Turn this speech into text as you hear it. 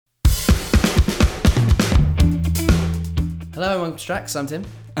Hello and welcome to Tracks, I'm Tim.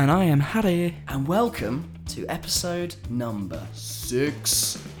 And I am Harry. And welcome to episode number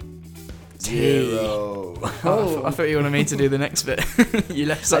 60. Oh, I thought you wanted me to do the next bit. You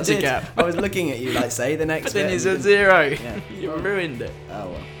left such a gap. I was looking at you like, say the next But bit. then you said 0. Yeah. You ruined it. Oh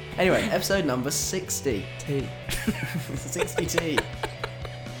well. Anyway, episode number 60. 60T.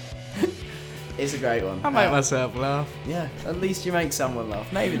 It's a great one. I make myself laugh. Yeah, at least you make someone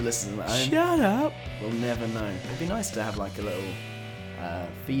laugh. Maybe the listeners at home. Shut up. We'll never know. It'd be nice to have like a little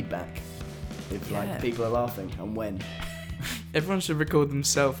feedback if like people are laughing and when. Everyone should record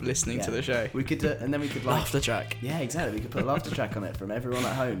themselves listening to the show. We could, and then we could like Laughter track. Yeah, exactly. We could put a laughter track on it from everyone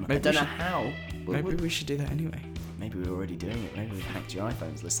at home. Maybe I don't know how. Maybe we should do that anyway. Maybe we're already doing it. Maybe we've hacked your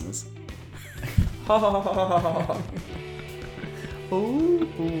iPhones, listeners. Ooh. Ooh.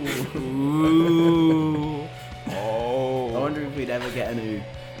 I wonder if we'd ever get an ooh.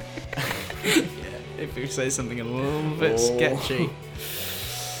 If we say something a little bit sketchy.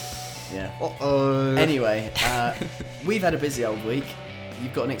 Yeah. Uh-oh. Anyway, we've had a busy old week.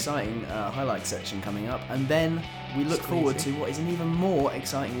 You've got an exciting highlight section coming up, and then we look forward to what is an even more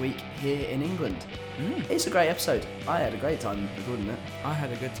exciting week here in England. It's a great episode. I had a great time recording it. I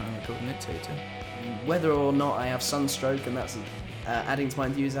had a good time recording it too. Whether or not I have sunstroke and that's adding to my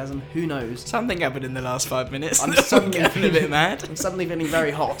enthusiasm, who knows? Something happened in the last 5 minutes. I'm suddenly getting a bit mad. I'm suddenly feeling very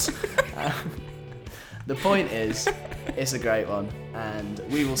hot. The point is, it's a great one, and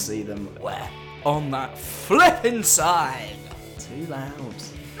we will see them where? On that flipping side. Too loud.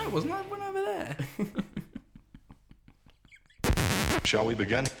 No, wasn't that one over there? Shall we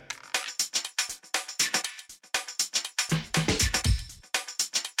begin?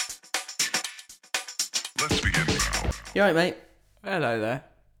 Let's begin now. You alright, mate? Hello there.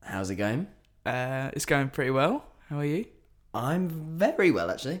 How's it going? It's going pretty well. How are you? I'm very well,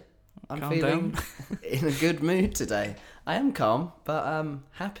 actually. I'm Calm feeling down. in a good mood today. I am calm, but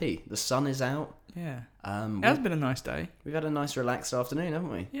happy. The sun is out. Yeah. It has been a nice day. We've had a nice relaxed afternoon,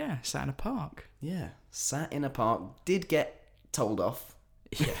 haven't we? Yeah, sat in a park. Yeah. Sat in a park. Did get told off.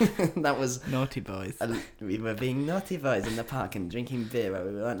 Yeah. That was... Naughty boys. We were being naughty boys in the park and drinking beer where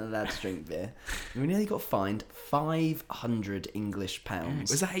we weren't allowed to drink beer. We nearly got fined 500 English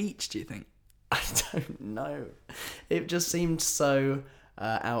pounds. Was that each, do you think? I don't know. It just seemed so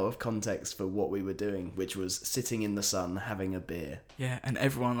out of context for what we were doing, which was sitting in the sun having a beer. Yeah, and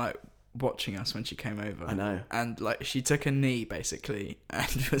everyone like watching us when she came over. I know. And like she took a knee basically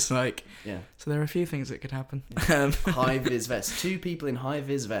and was like, yeah. So there are a few things that could happen. High vis vests. 2 people in high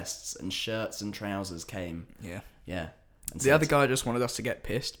vis vests and shirts and trousers came. Yeah. Yeah. And The other guy just wanted us to get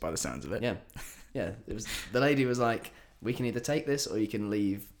pissed by the sounds of it. Yeah. Yeah. It was the lady was like, we can either take this or you can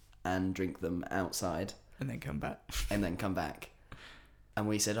leave and drink them outside. And then come back. And then come back. And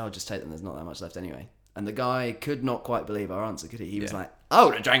we said, just take them. There's not that much left anyway. And the guy could not quite believe our answer, could he? He was like, I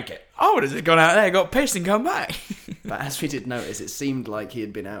would have drank it. I would have just gone out there, got pissed and come back. But as we did notice, it seemed like he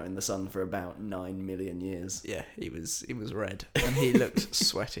had been out in the sun for about 9 million years. Yeah, he was red. And he looked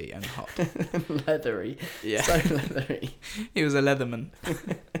sweaty and hot. Leathery. Yeah. So leathery. He was a leatherman.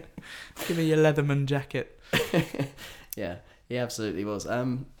 Give me your leatherman jacket. Yeah, he absolutely was.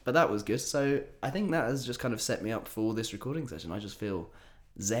 But that was good. So I think that has just kind of set me up for this recording session. I just feel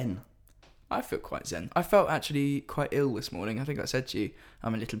zen. I feel quite zen. I felt actually quite ill this morning. I think I said to you,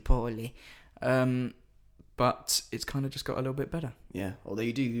 I'm a little poorly. But it's kind of just got a little bit better. Yeah, although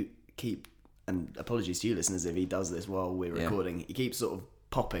you do keep, and apologies to you listeners if he does this while we're recording, he keeps sort of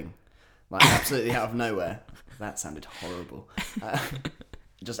popping, like absolutely out of nowhere. That sounded horrible.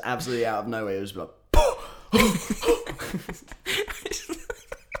 Just absolutely out of nowhere, it was like,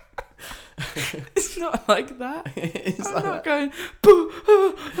 It's not like that. I'm like not that. going.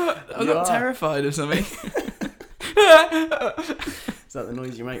 I'm not terrified of something. Is that the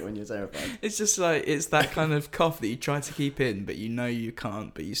noise you make when you're terrified? It's just like it's that kind of cough that you try to keep in, but you know you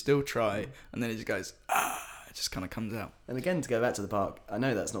can't, but you still try, and then it just goes. It just kind of comes out. And again, to go back to the park, I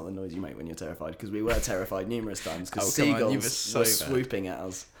know that's not the noise you make when you're terrified, because we were terrified numerous times because come on, you seagulls were so were bad. swooping at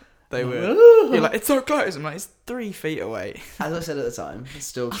us. They were. You're like, it's so close. I'm like, it's 3 feet away. As I said at the time, it's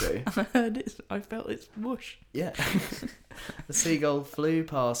still true. I heard it. I felt its whoosh. Yeah. The seagull flew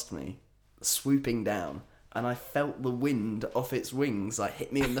past me, swooping down, and I felt the wind off its wings like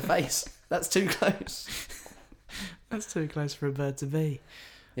hit me in the face. That's too close. That's too close for a bird to be.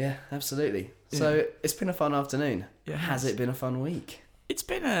 Yeah, absolutely. So it's been a fun afternoon. Yeah, Has it been a fun week? It's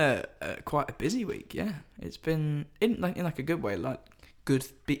been a quite a busy week. Yeah, it's been in like a good way. Like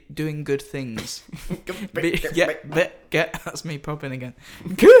doing good things. That's me popping again.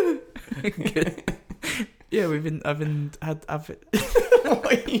 Yeah, I've What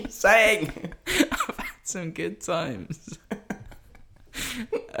are you saying? some good times.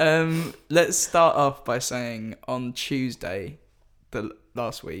 Let's start off by saying on Tuesday,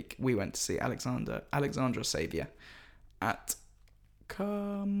 last week, we went to see Alexandra Saviour at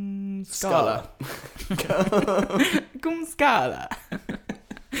Cum Scala. Cum Scala.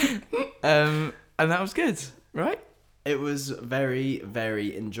 And that was good, right? It was very,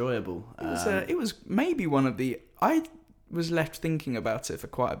 very enjoyable. It was maybe one of the... I was left thinking about it for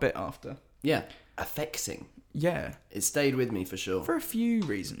quite a bit after. Yeah, affecting. Yeah. It stayed with me for sure. For a few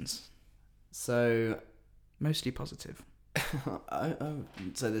reasons. So... Mostly positive.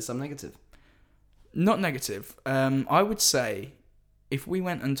 So there's some negative? Not negative. I would say, if we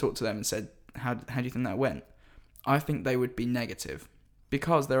went and talked to them and said, how do you think that went? I think they would be negative.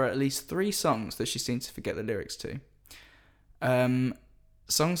 Because there are at least 3 songs that she seems to forget the lyrics to.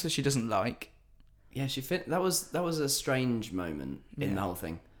 Songs that she doesn't like. Yeah, that was a strange moment in the whole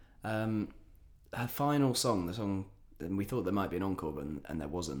thing. Her final song, the song, and we thought there might be an encore, and there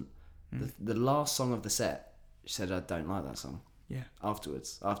wasn't. The last song of the set, she said, "I don't like that song." Yeah.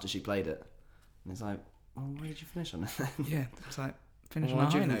 Afterwards, after she played it, and it's like, well, why did you finish on it then? Yeah, it's like finish Why on a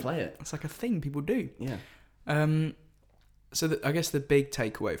did you high even note. play it? It's like a thing people do. Yeah. So I guess the big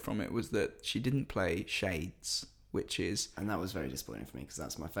takeaway from it was that she didn't play Shades, which is... And that was very disappointing for me, because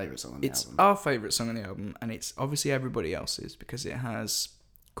that's my favourite song on the It's album. our favourite song on the album, and it's obviously everybody else's, because it has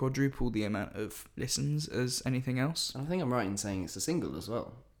quadruple the amount of listens as anything else. I think I'm right in saying it's a single as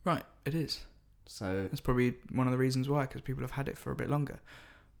well. Right, it is. So That's probably one of the reasons why, because people have had it for a bit longer.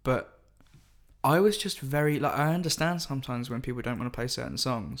 But I was just very... I understand sometimes when people don't want to play certain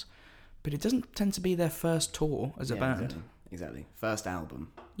songs, but it doesn't tend to be their first tour as a band. Exactly. First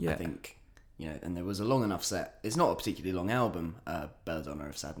album. Yeah. I think, and there was a long enough set. It's not a particularly long album, Belladonna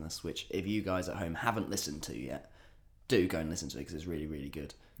of Sadness, which if you guys at home haven't listened to yet, do go and listen to it, because it's really, really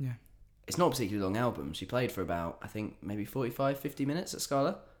good. Yeah. It's not a particularly long album. She played for about, I think, maybe 45, 50 minutes at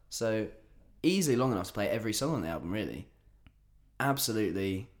Scala. So easily long enough to play every song on the album, really.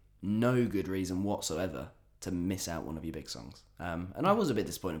 Absolutely no good reason whatsoever to miss out one of your big songs. And I was a bit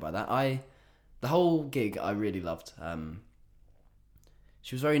disappointed by that. The whole gig I really loved.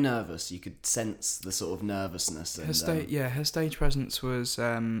 She was very nervous. You could sense the sort of nervousness. And, her stage presence was...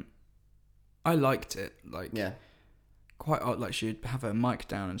 I liked it. Quite odd. Like, she'd have her mic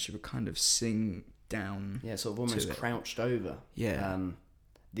down and she would kind of sing down. Yeah, sort of almost crouched over. Yeah.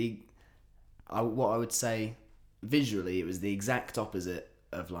 What I would say, visually, it was the exact opposite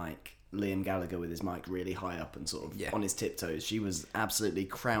of, like, Liam Gallagher with his mic really high up and sort of on his tiptoes. She was absolutely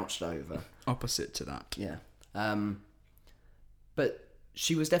crouched over. Opposite to that. Yeah. But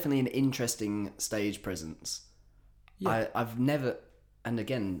she was definitely an interesting stage presence. Yeah. I've never... And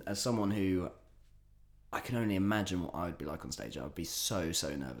again, as someone who... I can only imagine what I would be like on stage. I would be so,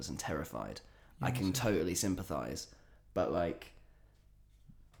 so nervous and terrified. Yeah, I can totally sympathise. But, like,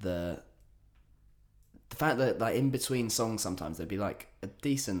 the fact that, like, in between songs sometimes there'd be, like, a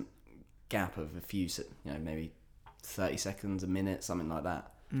decent gap of a few, maybe 30 seconds, a minute, something like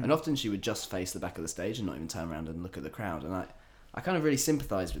that. And often she would just face the back of the stage and not even turn around and look at the crowd. And I kind of really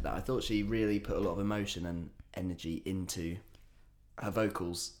sympathised with that. I thought she really put a lot of emotion and energy into her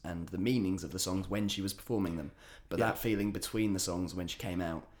vocals and the meanings of the songs when she was performing them. But that feeling between the songs when she came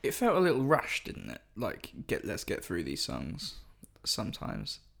out... It felt a little rushed, didn't it? Like, let's get through these songs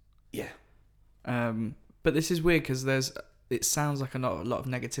sometimes. Yeah. But this is weird because it sounds like a lot of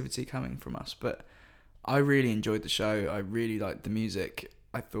negativity coming from us, but I really enjoyed the show. I really liked the music.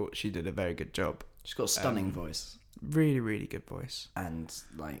 I thought she did a very good job. She's got a stunning voice. Really, really good voice. And,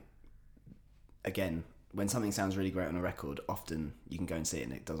 like, again, when something sounds really great on a record, often you can go and see it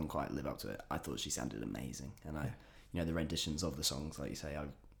and it doesn't quite live up to it. I thought she sounded amazing. And the renditions of the songs, like you say,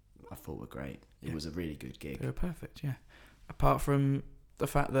 I thought were great. It was a really good gig. They were perfect, yeah. Apart from the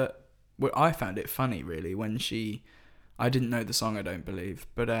fact that... Well, I found it funny, really, when I didn't know the song, I don't believe,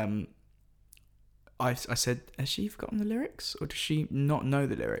 but I said, has she forgotten the lyrics? Or does she not know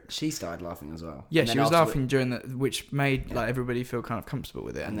the lyrics? She started laughing as well. Yeah, she was laughing during which made like everybody feel kind of comfortable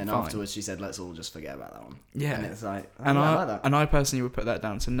with it. And then afterwards she said, let's all just forget about that one. Yeah. And it's like, I like that. And I personally would put that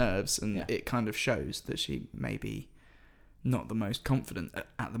down to nerves, and it kind of shows that she may be not the most confident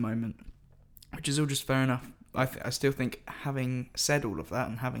at the moment, which is all just fair enough. I still think, having said all of that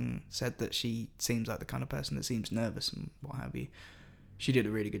and having said that she seems like the kind of person that seems nervous and what have you, she did a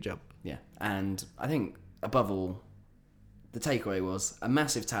really good job. Yeah, and I think above all, the takeaway was a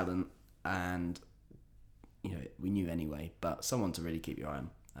massive talent, and we knew anyway, but someone to really keep your eye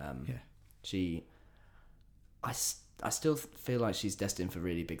on. I still feel like she's destined for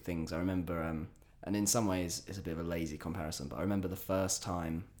really big things. I remember, and in some ways it's a bit of a lazy comparison, but I remember the first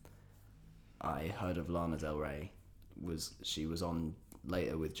time I heard of Lana Del Rey she was on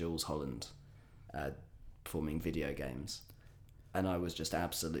later with Jules Holland, performing video games, and I was just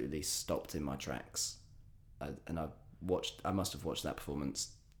absolutely stopped in my tracks. And I must have watched that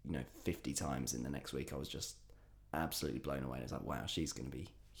performance, 50 times in the next week. I was just absolutely blown away. It's like, wow, she's going to be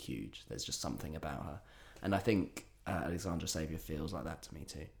huge. There's just something about her, and I think Alexandra Xavier feels like that to me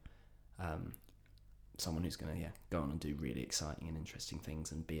too. Someone who's going to go on and do really exciting and interesting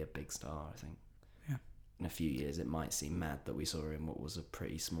things and be a big star, I think. Yeah. In a few years, it might seem mad that we saw her in what was a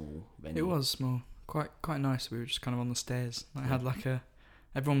pretty small venue. It was small, quite nice. We were just kind of on the stairs. I had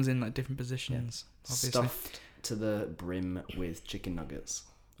everyone was in like different positions. Yeah. Obviously. Stuffed to the brim with chicken nuggets.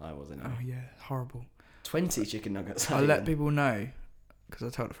 I was in it. Oh yeah, horrible. 20 chicken nuggets. I let people know because I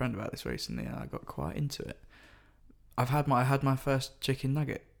told a friend about this recently, and I got quite into it. I had my first chicken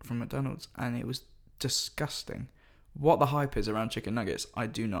nugget from McDonald's, and it was disgusting. What the hype is around chicken nuggets, I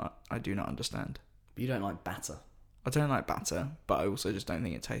do not understand. But you don't like batter. I don't like batter, but I also just don't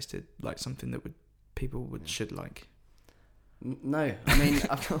think it tasted like something that people should like. No, I mean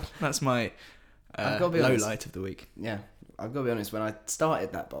that's my I've got to be low honest. light of the week. Yeah, I've got to be honest. When I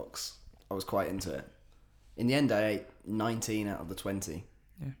started that box, I was quite into it. In the end, I ate 19 out of the 20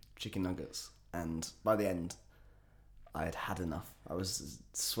 chicken nuggets, and by the end, I had had enough. I was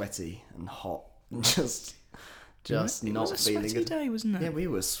sweaty and hot, and just not feeling good. It was a sweaty day, wasn't it? Yeah, we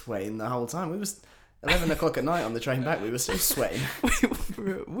were sweating the whole time. We was 11 o'clock at night on the train back. We were still sweating.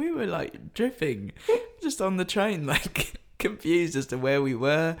 we were like dripping, just on the train, like confused as to where we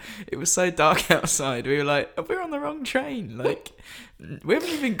were. It was so dark outside. We were like, we're on the wrong train. Like, we haven't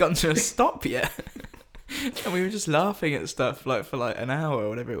even gone to a stop yet. And we were just laughing at stuff like for like an hour or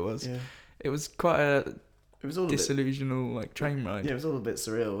whatever it was. Yeah. It was quite a disillusional like train ride. Yeah, it was all a bit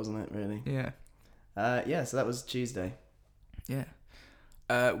surreal, wasn't it? Really. Yeah. So that was Tuesday. Yeah.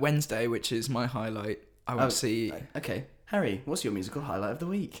 Wednesday, which is my highlight. I would see. Okay, Harry, what's your musical highlight of the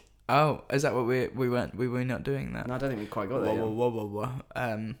week? Oh, is that what we were not doing that? No, I don't think we quite got there. Whoa.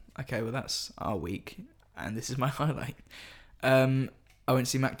 Okay, well that's our week, and this is my highlight. I went to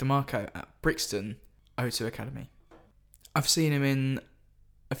see Mac DeMarco at Brixton O2 Academy. I've seen him in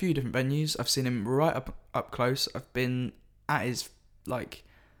a few different venues. I've seen him right up close. I've been at his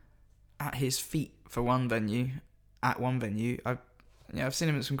feet for one venue. I've seen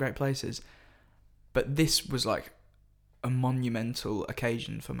him at some great places, but this was like a monumental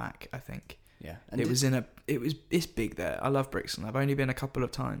occasion for Mac, I think. Yeah, and it's big there. I love Brixton. I've only been a couple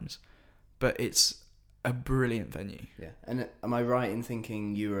of times, but it's a brilliant venue. Yeah, and am I right in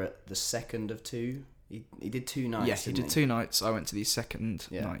thinking you were at the second of two? He did 2 nights. Yes, he did 2 nights. I went to the second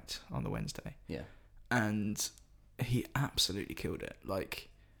night on the Wednesday. Yeah, and he absolutely killed it. Like,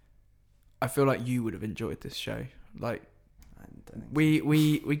 I feel like you would have enjoyed this show. Like, I don't think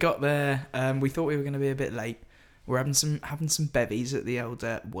we got there. We thought we were going to be a bit late. We're having some bevies at the old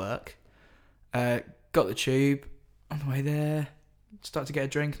work. Got the tube on the way there. Started to get a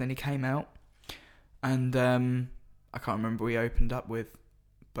drink, and then he came out. And I can't remember who he opened up with,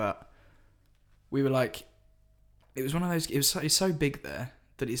 but we were like, it was one of those. It's so big there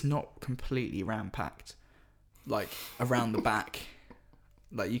that it's not completely ram-packed, like around the back.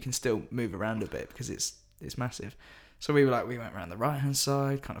 Like, you can still move around a bit because it's massive. So we went around the right-hand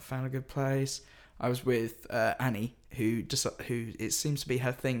side, kind of found a good place. I was with Annie, who it seems to be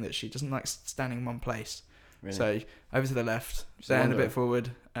her thing that she doesn't like standing in one place. Really? So over to the left, then a bit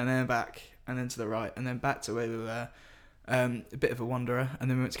forward, and then back, and then to the right, and then back to where we were. A bit of a wanderer, and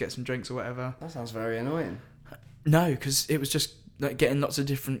then we went to get some drinks or whatever. That sounds very annoying. No, because it was just like getting lots of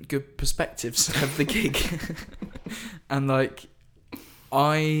different good perspectives of the gig. And like,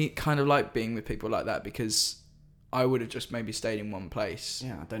 I kind of like being with people like that because I would have just maybe stayed in one place.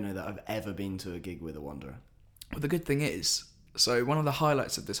 Yeah, I don't know that I've ever been to a gig with a wanderer. Well, the good thing is, so one of the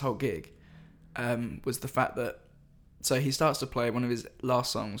highlights of this whole gig was the fact that, so he starts to play one of his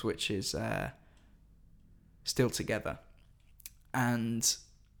last songs, which is Still Together. And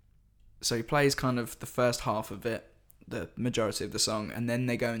so he plays kind of the first half of it, the majority of the song, and then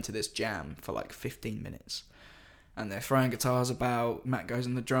they go into this jam for like 15 minutes. And they're throwing guitars about, Matt goes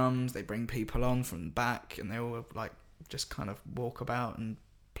on the drums, they bring people on from the back, and they all like just kind of walk about and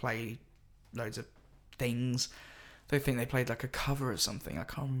play loads of things. They think they played like a cover of something. I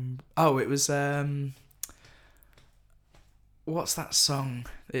can't remember. Oh, it was what's that song?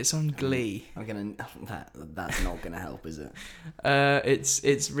 It's on Glee. That's not gonna help, is it?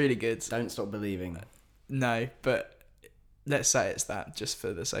 It's really good. Don't Stop Believing. No, but let's say it's that, just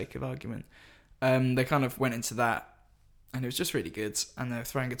for the sake of argument. They kind of went into that, and it was just really good. And they're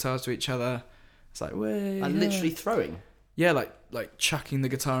throwing guitars to each other. It's like, way, literally throwing. Yeah, like chucking the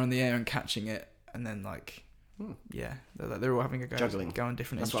guitar in the air and catching it, and then like yeah, they're all having a go. Juggling. Going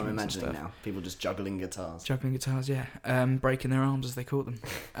different That's what I'm instruments and imagining stuff. now. People just juggling guitars. Juggling guitars, yeah. Breaking their arms, as they call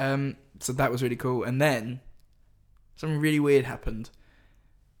them. So that was really cool. And then something really weird happened.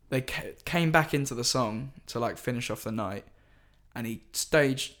 They came back into the song to like finish off the night, and he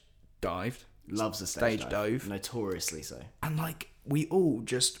stage dived. Loves a stage dive. Notoriously so. And like we all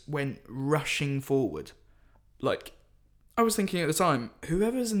just went rushing forward. Like I was thinking at the time,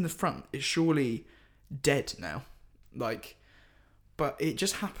 whoever's in the front is surely dead now. Like, but it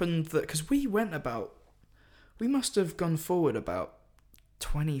just happened that because we must have gone forward about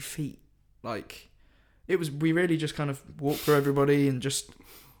 20 feet. Like we really just kind of walked through everybody and just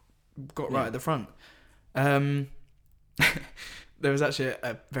got right at the front. There was actually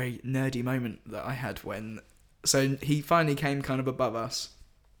a very nerdy moment that I had so he finally came kind of above us.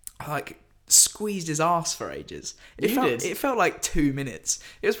 I like squeezed his arse for ages. It felt like 2 minutes.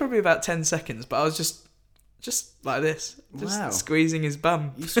 It was probably about 10 seconds, but I was just like this, just squeezing his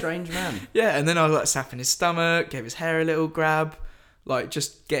bum. You strange man. Yeah, and then I was like sapping his stomach, gave his hair a little grab, like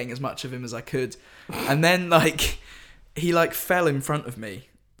just getting as much of him as I could. And then like he like fell in front of me.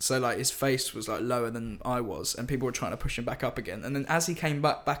 So like his face was like lower than I was, and people were trying to push him back up again. And then as he came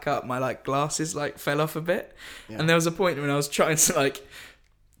back up, my like glasses like fell off a bit. Yeah. And there was a point when I was trying to like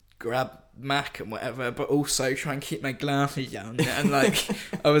grab Mac and whatever, but also try and keep my glasses down. And like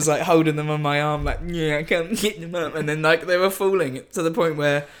I was like holding them on my arm, like yeah, I can't get them up. And then like they were falling to the point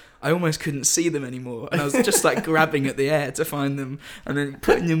where I almost couldn't see them anymore, and I was just like grabbing at the air to find them, and then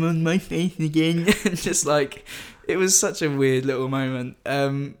putting them on my face again. And just like it was such a weird little moment,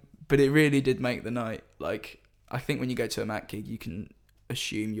 but it really did make the night. Like I think when you go to a Mac gig, you can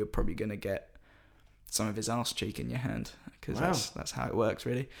assume you're probably gonna get some of his arse cheek in your hand, because that's how it works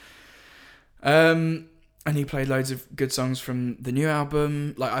really. And he played loads of good songs from the new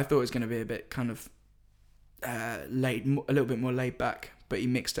album. Like I thought it was going to be a bit kind of a little bit more laid back, but he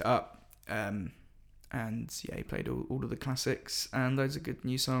mixed it up. And yeah, he played all of the classics and loads of good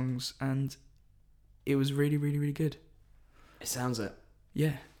new songs, and it was really, really, really good. It sounds it.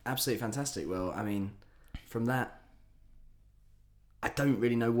 Yeah, absolutely fantastic. Well, I mean, from that, I don't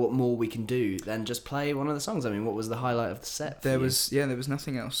really know what more we can do than just play one of the songs. I mean, what was the highlight of the set? There was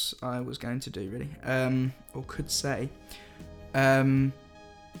nothing else I was going to do really, or could say. I'll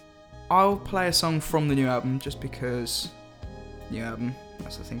play a song from the new album just because new album,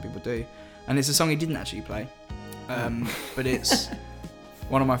 that's the thing people do, and it's a song he didn't actually play, but it's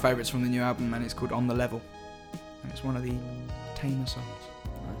one of my favourites from the new album, and it's called On The Level, and it's one of the Tamer songs.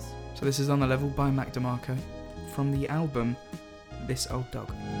 Nice. So this is On The Level by Mac DeMarco from the album This Old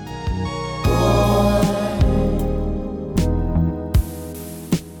Dog.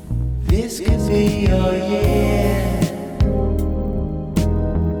 This could be your year.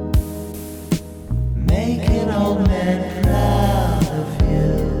 Make an old man proud of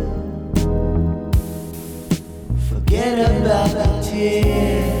you. Forget about the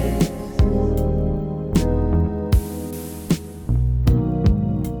tears.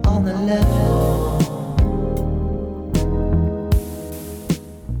 On the level.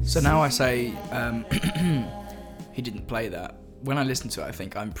 So now I say he didn't play that. When I listened to it, I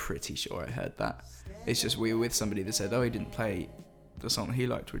think I'm pretty sure I heard that. It's just we were with somebody that said, oh, he didn't play the song he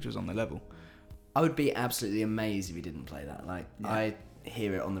liked, which was On The Level. I would be absolutely amazed if he didn't play that. Like, yeah. I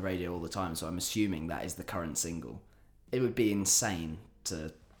hear it on the radio all the time, so I'm assuming that is the current single. It would be insane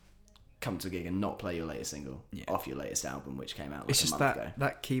to come to a gig and not play your latest single off your latest album, which came out like a month ago.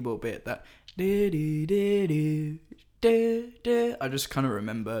 That keyboard bit, that I just kind of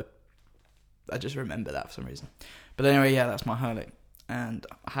remember. I just remember that for some reason. But anyway, yeah, that's my highlight. And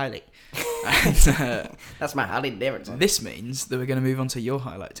that's my highlight Davidson. This means that we're going to move on to your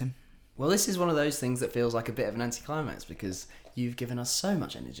highlight, Tim. Well, this is one of those things that feels like a bit of an anticlimax because you've given us so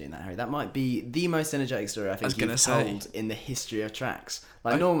much energy in that, Harry. That might be the most energetic story I think you've told in the history of tracks.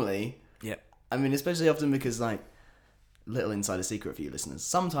 Like, normally, I mean, especially often because, like, little insider secret for you listeners,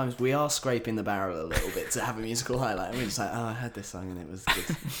 sometimes we are scraping the barrel a little bit to have a musical highlight, and we're just like, oh, I heard this song and it was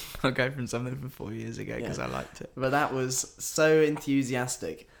good. I'll go from something from 4 years ago because I liked it. But that was so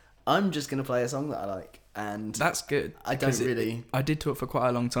enthusiastic. I'm just going to play a song that I like. And that's good. I did talk for quite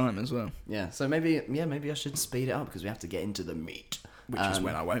a long time as well. Yeah, so maybe I should speed it up because we have to get into the meat. Which is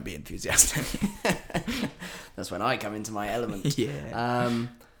when I won't be enthusiastic. That's when I come into my element. Yeah.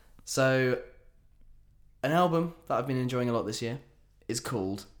 So, an album that I've been enjoying a lot this year is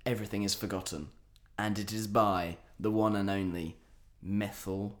called Everything Is Forgotten, and it is by the one and only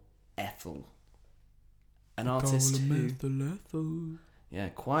Methyl Ethel, an artist who... Yeah,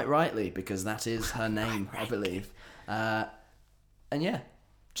 quite rightly, because that is her name, I believe. And yeah,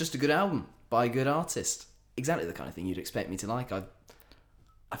 just a good album by a good artist. exactly the kind of thing you'd expect me to like. I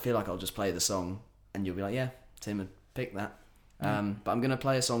feel like I'll just play the song and you'll be like, yeah, Tim had picked that. But I'm going to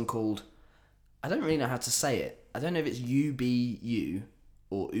play a song called, I don't really know how to say it. I don't know if it's UBU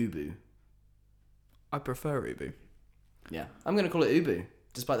or Ubu. I prefer Ubu. Yeah, I'm going to call it Ubu,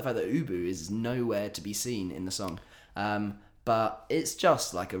 despite the fact that Ubu is nowhere to be seen in the song. But it's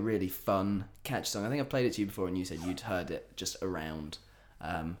just like a really fun, catchy song. I think I've played it to you before and you said you'd heard it just around.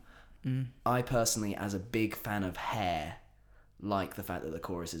 I personally, as a big fan of Hair, like the fact that the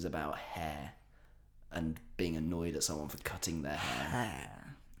chorus is about hair and being annoyed at someone for cutting their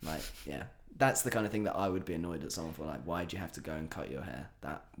hair. Like, yeah, that's the kind of thing that I would be annoyed at someone for. Like, why'd you have to go and cut your hair?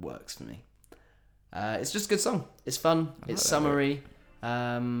 That works for me. It's just a good song. It's fun. It's summery.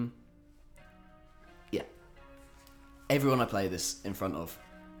 Yeah. Everyone I play this in front of,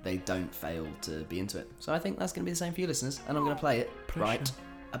 they don't fail to be into it. So I think that's going to be the same for you listeners, and I'm going to play it right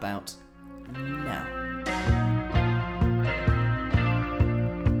about now.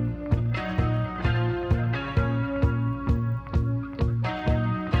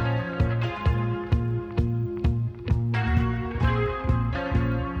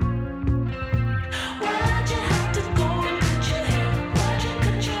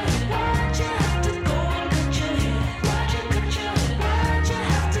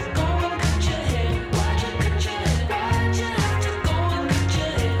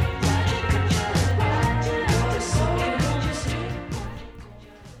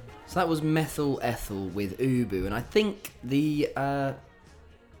 So that was Methyl Ethel with Ubu, and I think the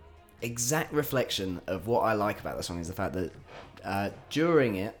exact reflection of what I like about the song is the fact that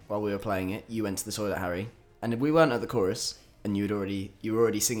during it, while we were playing it, you went to the toilet, Harry, and we weren't at the chorus, and you were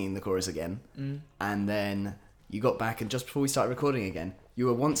already singing the chorus again, and then you got back, and just before we started recording again, you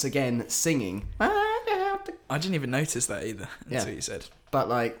were once again singing. I didn't even notice that either until you said. But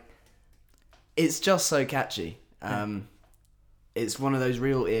like, it's just so catchy. It's one of those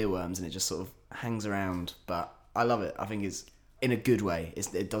real earworms, and it just sort of hangs around. But I love it. I think it's in a good way.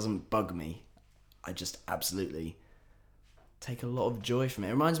 It doesn't bug me. I just absolutely take a lot of joy from it.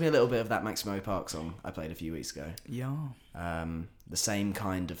 It reminds me a little bit of that Maximo Park song I played a few weeks ago. Yeah. The same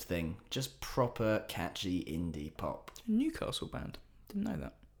kind of thing. Just proper catchy indie pop. Newcastle band. Didn't know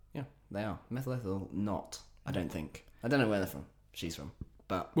that. Yeah, they are. Methyl Ethel, not. I don't think. I don't know where they're from. She's from.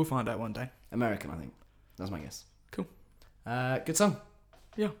 But we'll find out one day. American, I think. That's my guess. Cool. Good song.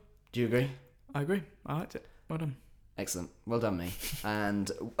 Yeah. Do you agree? I agree. I liked it. Well done. Excellent. Well done, me.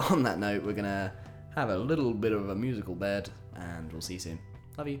 And on that note, we're going to have a little bit of a musical bed, and we'll see you soon.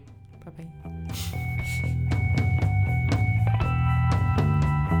 Love you. Bye-bye.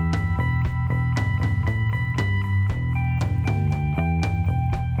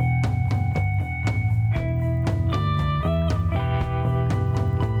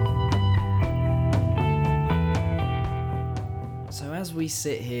 As we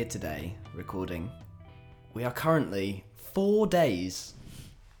sit here today, recording, we are currently 4 days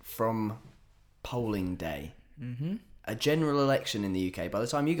from polling day. Mm-hmm. A general election in the UK, by the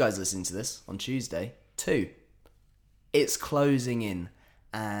time you guys listen to this, on Tuesday, 2. It's closing in,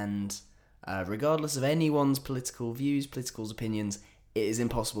 and regardless of anyone's political views, political opinions, it is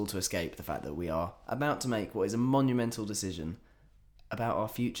impossible to escape the fact that we are about to make what is a monumental decision about our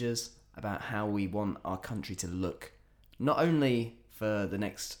futures, about how we want our country to look. Not only for the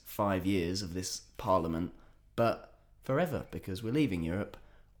next 5 years of this parliament, but forever, because we're leaving Europe.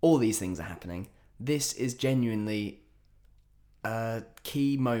 All these things are happening. This is genuinely a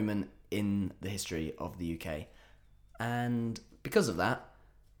key moment in the history of the UK. And because of that,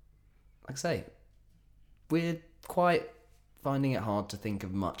 like I say, we're quite finding it hard to think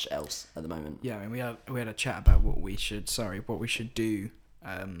of much else at the moment. Yeah, I mean, we had a chat about what we should do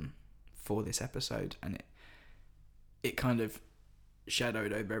for this episode, and it kind of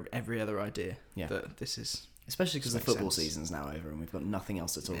shadowed over every other idea. Yeah. That this is, especially because the football season's now over and we've got nothing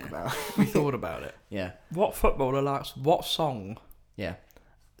else to talk about. We thought about it. Yeah. What footballer likes what song? Yeah.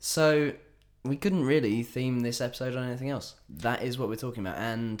 So we couldn't really theme this episode on anything else. That is what we're talking about.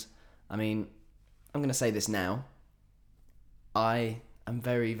 And I mean, I'm going to say this now. I am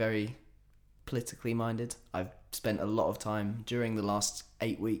very, very politically minded. I've spent a lot of time during the last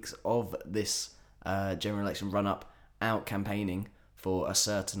 8 weeks of this general election run-up out campaigning for a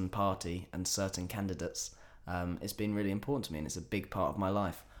certain party and certain candidates. It's been really important to me, and it's a big part of my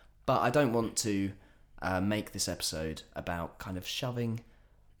life. But I don't want to make this episode about kind of shoving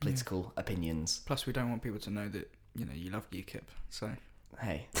political opinions. Plus, we don't want people to know that, you know, you love UKIP. So,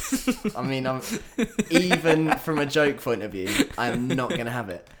 hey, I mean, even from a joke point of view, I'm not going to have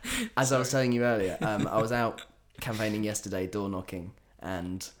it. As I was telling you earlier, I was out campaigning yesterday, door knocking,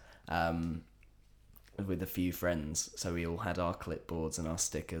 and with a few friends. So we all had our clipboards and our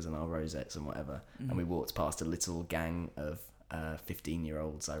stickers and our rosettes and whatever. And we walked past a little gang of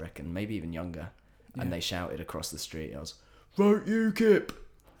 15-year-olds, I reckon, maybe even younger. Yeah. And they shouted across the street, I was, "Vote UKIP!"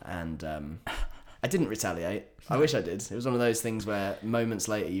 And I didn't retaliate. I wish I did. It was one of those things where moments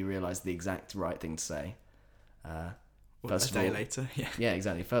later you realise the exact right thing to say. First a day later, yeah. Yeah,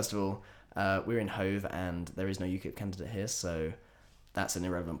 exactly. First of all, we're in Hove and there is no UKIP candidate here, so that's an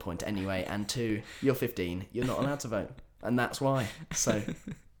irrelevant point anyway. And 2, you're 15, you're not allowed to vote. And that's why. So,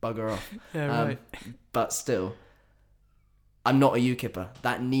 bugger off. Yeah, right. But still, I'm not a UKIPper.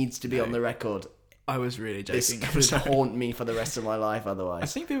 That needs to be on the record. I was really This joking. could haunt me for the rest of my life otherwise. I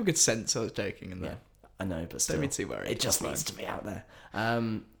think people could sense I was joking in that. Yeah, I know, but still. Don't be too worried. It just That's needs fine. to be out there.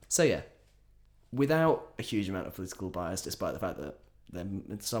 So yeah, without a huge amount of political bias, despite the fact that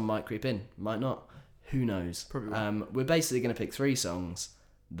some might creep in, might not. Who knows? Probably won't. We're basically going to pick 3 songs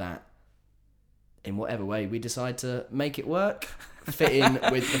that, in whatever way we decide to make it work, fit in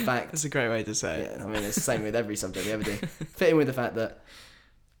with the fact... That's a great way to say it. Yeah, I mean, it's the same with every subject we ever do. Fit in with the fact that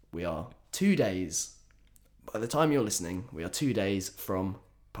we are 2 days... By the time you're listening, we are 2 days from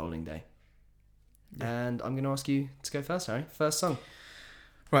polling day. Yeah. And I'm going to ask you to go first, Harry. First song.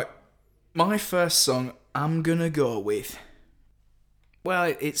 Right. My first song, I'm going to go with...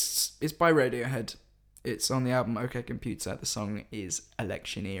 Well, it's by Radiohead. It's on the album OK Computer. The song is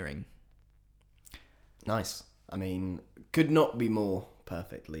Electioneering. Nice. I mean, could not be more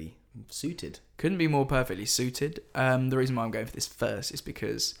perfectly suited. Couldn't be more perfectly suited. The reason why I'm going for this first is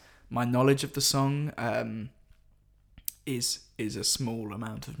because my knowledge of the song is a small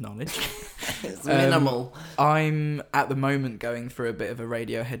amount of knowledge. It's minimal. I'm at the moment going through a bit of a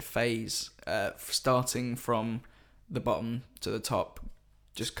Radiohead phase, starting from the bottom to the top,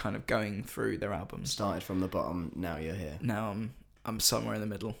 just kind of going through their albums. Started from the bottom, now you're here. Now I'm somewhere in the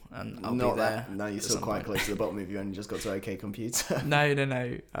middle, and I'll Not be there. that. No, you're at still some quite point. close to the bottom if you only just got to OK Computer.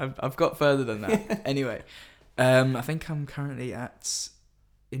 No. I've got further than that. Anyway, I think I'm currently at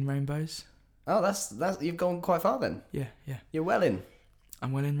In Rainbows. Oh, that's you've gone quite far then. Yeah. You're well in.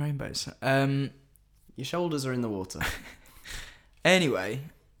 I'm well in Rainbows. Your shoulders are in the water. Anyway,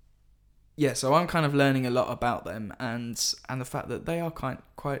 yeah, so I'm kind of learning a lot about them and the fact that they are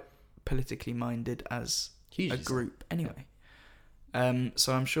quite politically minded as Hugely a group. Anyway,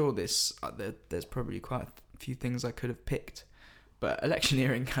 so I'm sure there's probably quite a few things I could have picked, but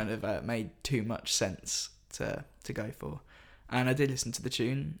Electioneering kind of made too much sense to go for, and I did listen to the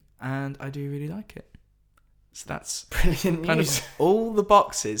tune and I do really like it. So that's Brilliant kind news. of all the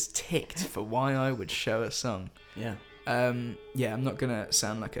boxes ticked for why I would show a song. Yeah. Yeah, I'm not gonna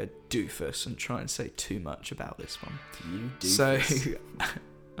sound like a doofus and try and say too much about this one. You doofus. So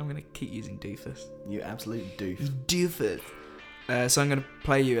I'm gonna keep using doofus. You absolute doof. Doofus. So I'm gonna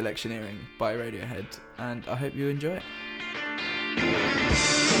play you Electioneering by Radiohead, and I hope you enjoy it.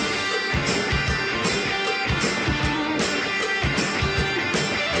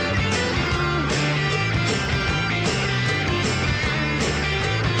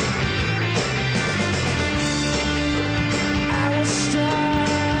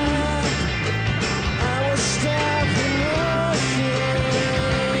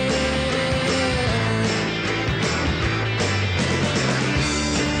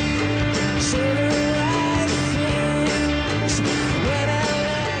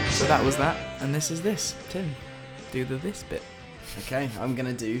 So that was that, and this is this. Tim, do the this bit. Okay, I'm going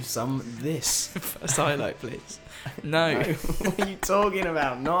to do some this. First highlight, please. No. What are you talking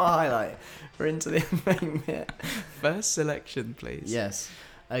about? Not a highlight. We're into the main bit. First selection, please. Yes.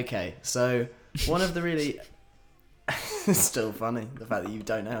 Okay, so one of the really... It's still funny, the fact that you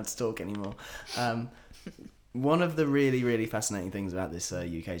don't know how to talk anymore. One of the really, really fascinating things about this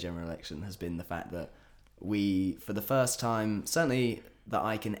UK general election has been the fact that we, for the first time, certainly that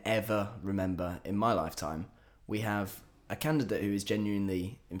I can ever remember in my lifetime, we have a candidate who is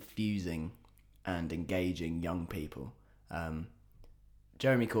genuinely infusing and engaging young people.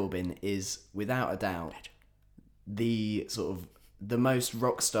 Jeremy Corbyn is, without a doubt, the most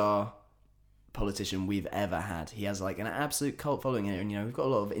rock star politician we've ever had. He has like an absolute cult following here, and we've got a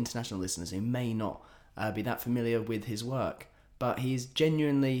lot of international listeners who may not be that familiar with his work, but he's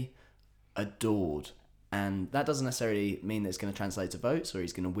genuinely adored, and that doesn't necessarily mean that it's going to translate to votes or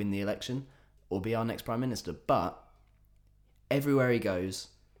he's going to win the election or be our next Prime Minister, but everywhere he goes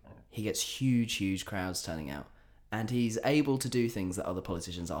he gets huge crowds turning out, and he's able to do things that other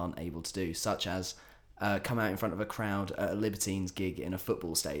politicians aren't able to do, such as come out in front of a crowd at a Libertines gig in a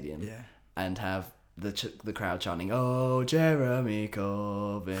football stadium and have the crowd chanting, "Oh, Jeremy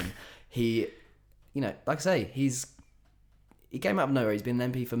Corbyn." He, like I say, he came out of nowhere. He's been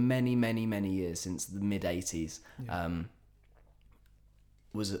an MP for many, many, many years, since the mid-'80s.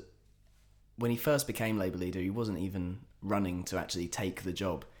 When he first became Labour leader, he wasn't even running to actually take the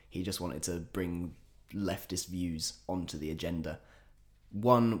job. He just wanted to bring leftist views onto the agenda.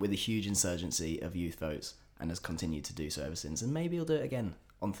 Won with a huge insurgency of youth votes and has continued to do so ever since. And maybe he'll do it again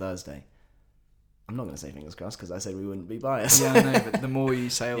on Thursday. I'm not going to say fingers crossed because I said we wouldn't be biased. Yeah, I know, but the more you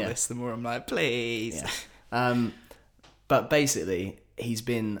say all this, the more I'm like, please. Yeah. But basically, he's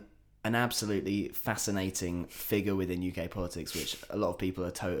been an absolutely fascinating figure within UK politics, which a lot of people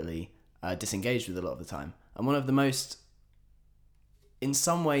are totally disengaged with a lot of the time. And one of the most, in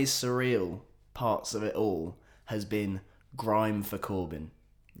some ways, surreal parts of it all has been Grime for Corbyn.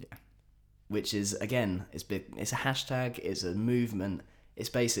 Yeah. Which is, again, it's big. It's a hashtag, it's a movement. It's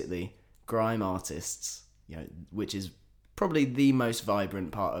basically grime artists, which is probably the most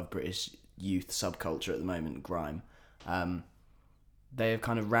vibrant part of British youth subculture at the moment, grime. They have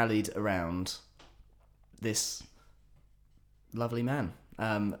kind of rallied around this lovely man.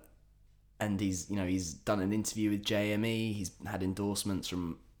 And he's done an interview with JME. He's had endorsements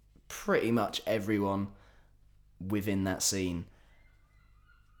from pretty much everyone within that scene.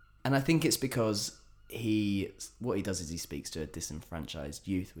 And I think it's because what he does is he speaks to a disenfranchised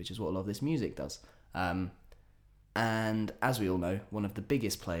youth, which is what a lot of this music does. And as we all know, one of the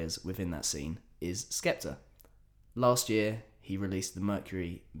biggest players within that scene is Skepta. Last year, he released the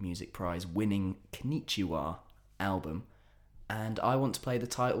Mercury Music Prize winning Konnichiwa album. And I want to play the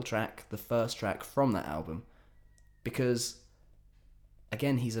title track, the first track from that album, because,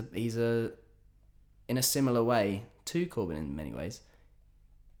 again, he's in a similar way to Corbyn in many ways.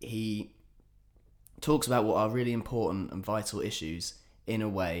 He talks about what are really important and vital issues in a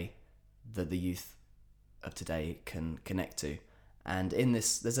way that the youth of today can connect to. And in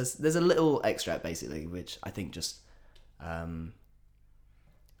this, there's a little extract basically, which I think just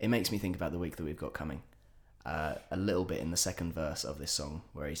it makes me think about the week that we've got coming. A little bit in the second verse of this song,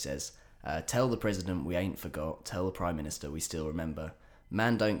 where he says, "Tell the president we ain't forgot. Tell the prime minister we still remember.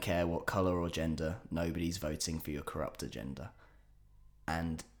 Man don't care what colour or gender. Nobody's voting for your corrupt agenda."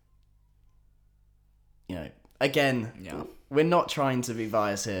 And again, we're not trying to be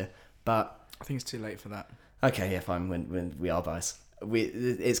biased here, but I think it's too late for that. Okay, yeah, fine. When we are biased,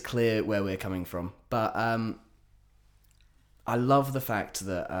 it's clear where we're coming from. But I love the fact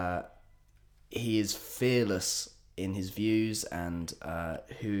that he is fearless in his views and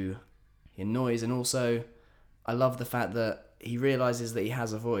who he annoys, and also I love the fact that he realises that he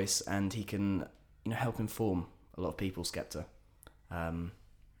has a voice and he can, help inform a lot of people. Skepta.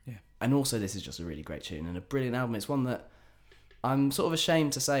 And also, this is just a really great tune and a brilliant album. It's one that I'm sort of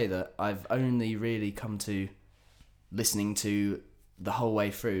ashamed to say that I've only really come to listening to the whole way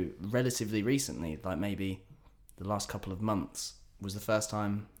through relatively recently, like maybe the last couple of months was the first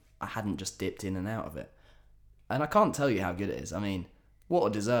time I hadn't just dipped in and out of it. And I can't tell you how good it is. I mean, what a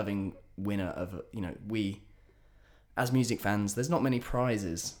deserving winner of, we, as music fans, there's not many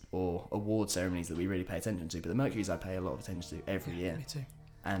prizes or award ceremonies that we really pay attention to, but the Mercury's I pay a lot of attention to every year. Me too.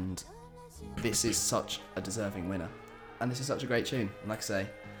 And this is such a deserving winner. And this is such a great tune. And like I say,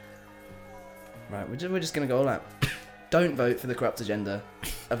 right, we're just going to go all out. Don't vote for the corrupt agenda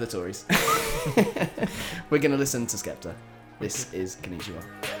of the Tories. We're going to listen to Skepta. This is Konnichiwa.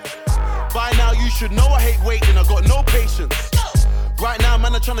 By now you should know I hate waiting, I got no patience. Right now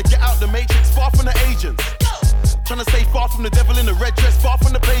man, I'm trying to get out the matrix, far from the agents. Trying to stay far from the devil in the red dress, far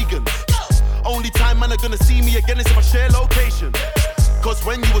from the pagans. Only time man are gonna see me again is if I share location. Cause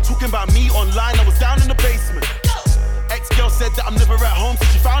when you were talking about me online, I was down in the basement. Ex-girl said that I'm never at home, so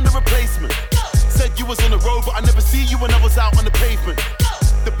she found a replacement. Said you was on the road, but I never see you when I was out on the pavement.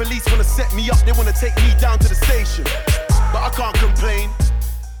 The police wanna set me up, they wanna take me down to the station. But I can't complain.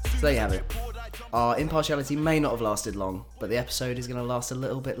 So there you have it. Our impartiality may not have lasted long, but the episode is going to last a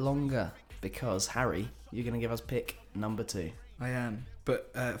little bit longer because, Harry, you're going to give us pick number 2. I am.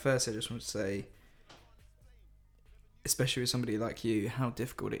 But first I just want to say, especially with somebody like you, how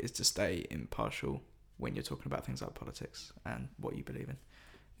difficult it is to stay impartial when you're talking about things like politics and what you believe in.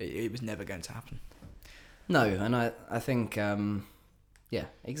 It was never going to happen. No, and I think, yeah,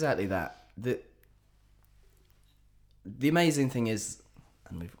 exactly that. The amazing thing is,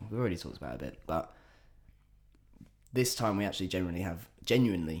 and we've already talked about it a bit, but this time we actually genuinely have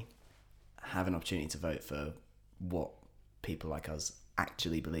an opportunity to vote for what people like us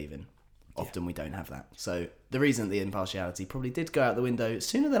actually believe in. Often we don't have that. So the reason the impartiality probably did go out the window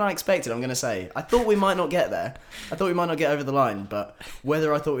sooner than I expected, I'm going to say. I thought we might not get there. I thought we might not get over the line, but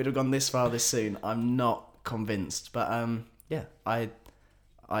whether I thought we'd have gone this far this soon, I'm not convinced. But yeah, I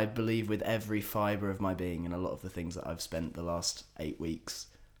I believe with every fibre of my being in a lot of the things that I've spent the last 8 weeks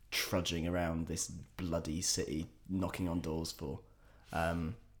trudging around this bloody city, knocking on doors for.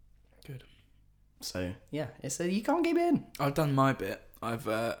 Good. So yeah, it's you can't keep it in. I've done my bit.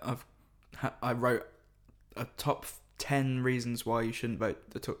 I wrote a top 10 reasons why you shouldn't vote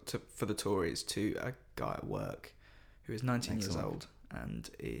for the Tories to a guy at work who is 19 years old and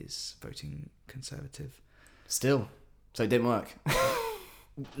is voting Conservative. Still, so it didn't work.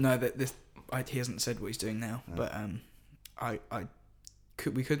 No, he hasn't said what he's doing now, but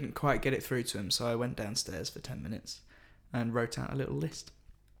we couldn't quite get it through to him, so I went downstairs for 10 minutes and wrote out a little list.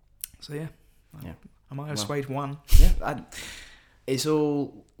 So yeah, I might have swayed one. Yeah, it's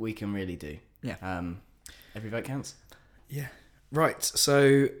all we can really do. Yeah. Every vote counts. Yeah. Right,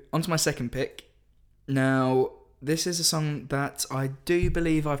 so on to my second pick. Now, this is a song that I do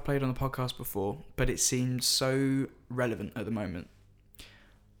believe I've played on the podcast before, but it seems so relevant at the moment.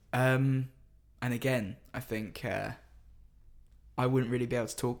 And again, I think I wouldn't really be able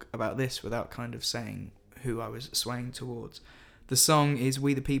to talk about this without kind of saying who I was swaying towards. The song is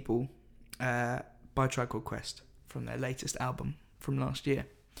We the People by Tribe Called Quest from their latest album from last year.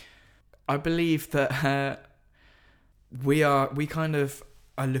 I believe that we kind of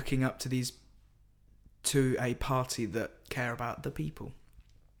are looking up to a party that care about the people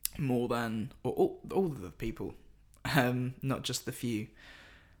more than all of the people, not just the few.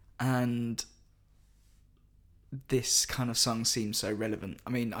 And this kind of song seems so relevant. I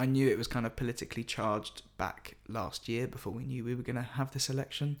mean, I knew it was kind of politically charged back last year before we knew we were going to have this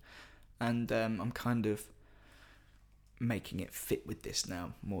election. And I'm kind of making it fit with this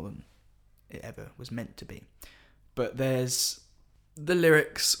now more than it ever was meant to be. But there's the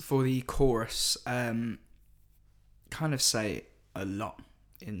lyrics for the chorus kind of say a lot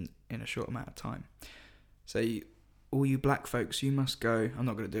in a short amount of time. So all you black folks, you must go. I'm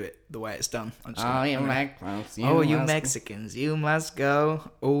not going to do it the way it's done. You Mexicans, you must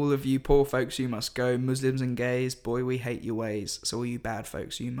go. All of you poor folks, you must go. Muslims and gays, boy, we hate your ways. So all you bad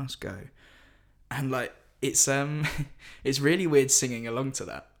folks, you must go. And like, it's really weird singing along to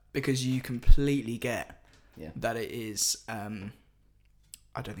that because you completely get that it is.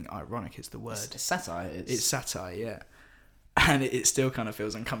 I don't think ironic is the word. It's satire. It's satire, yeah. And it still kind of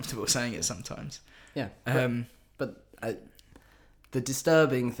feels uncomfortable saying it sometimes. Yeah. But the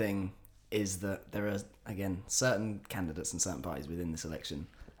disturbing thing is that there are, again, certain candidates and certain parties within this election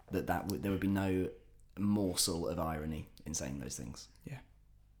there would be no morsel of irony in saying those things. Yeah.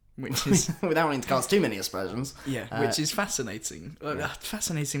 Which is without wanting to cast too many aspersions. Yeah, which is fascinating.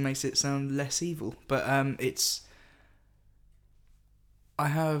 Fascinating makes it sound less evil, but it's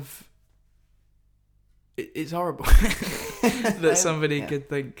horrible that somebody could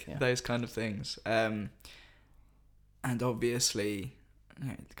think those kind of things. And obviously,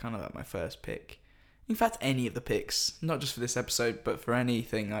 it's kind of like my first pick. In fact, any of the picks, not just for this episode, but for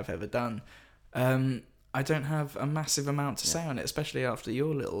anything I've ever done. I don't have a massive amount to say on it, especially after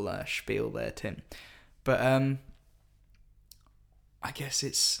your little spiel there, Tim. But I guess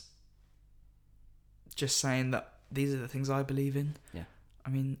it's just saying that these are the things I believe in. Yeah. I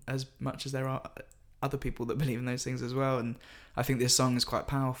mean, as much as there are other people that believe in those things as well, and I think this song is quite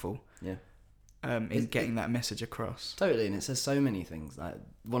powerful. Yeah. In getting that message across. Totally, and it says so many things. Like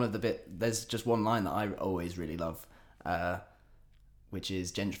there's just one line that I always really love, which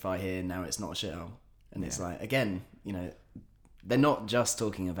is "gentrify here, now it's not a shithole." And it's like, again, they're not just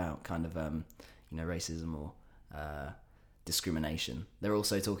talking about kind of racism or discrimination. They're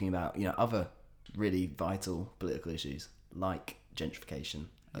also talking about other really vital political issues like gentrification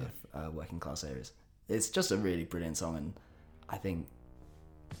of working class areas. It's just a really brilliant song, and I think,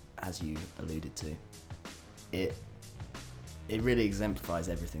 as you alluded to, it really exemplifies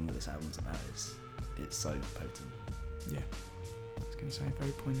everything that this album's about. It's so potent. Yeah, I was going to say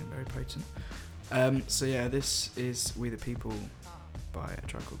very poignant, very potent. So yeah, this is We the People by A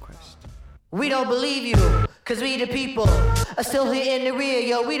Tribe Called Quest. We don't believe you, cause we the people are still here in the rear,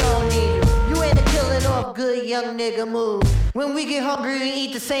 yo, we don't need you. You ain't a killing off good young nigga move. When we get hungry, we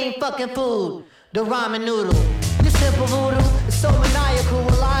eat the same fucking food. The ramen noodle. This simple voodoo is so maniacal,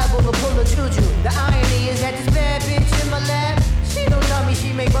 reliable to pull a choo-choo. The irony is that this bad bitch in my lap, she don't tell me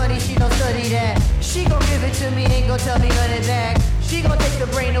she make money, she don't study that. She gon' give it to me, ain't gon' tell me none of that. She gon' take the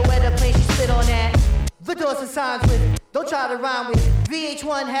brain away, the plane she spit on that. The doors and signs with it, don't try to rhyme with it.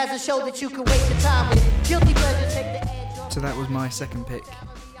 VH1 has a show that you can waste your time with. Guilty pleasures take the edge off. So that was my second pick.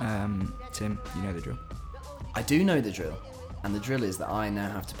 Tim, you know the drill. I do know the drill, and the drill is that I now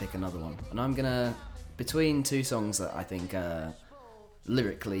have to pick another one. And I'm gonna, between two songs that I think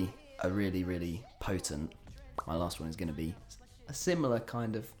lyrically are really, really potent, my last one is gonna be a similar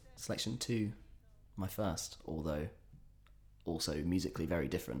kind of selection to my first, although also musically very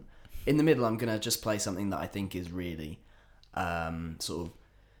different. In the middle, I'm going to just play something that I think is really sort of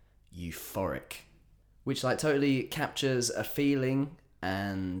euphoric, which like totally captures a feeling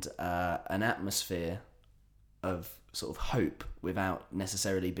and an atmosphere of sort of hope without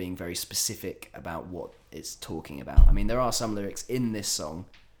necessarily being very specific about what it's talking about. I mean, there are some lyrics in this song,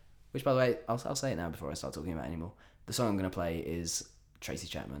 which, by the way, I'll say it now before I start talking about it anymore. The song I'm going to play is Tracy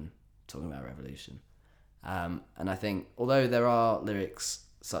Chapman talking about revolution. And I think, although there are lyrics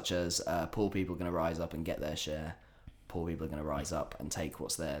such as poor people are going to rise up and get their share, poor people are going to rise up and take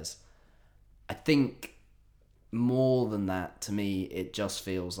what's theirs, I think more than that, to me, it just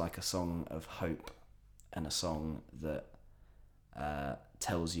feels like a song of hope and a song that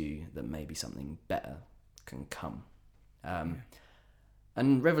tells you that maybe something better can come.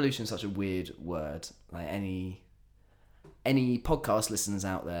 And revolution is such a weird word. Like any podcast listeners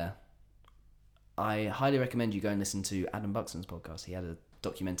out there, I highly recommend you go and listen to Adam Buxton's podcast. He had a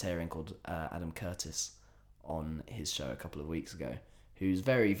documentarian called Adam Curtis on his show a couple of weeks ago, who's a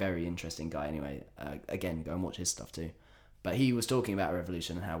very, very interesting guy anyway. Again, go and watch his stuff too. But he was talking about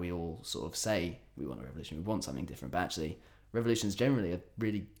revolution and how we all sort of say we want a revolution, we want something different, but actually revolutions generally are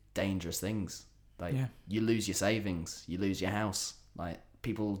really dangerous things. Like, you lose your savings, you lose your house. Like,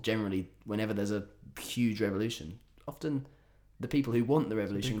 people generally, whenever there's a huge revolution, often the people who want the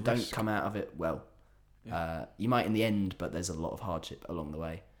revolution don't come out of it well. You might in the end, but there's a lot of hardship along the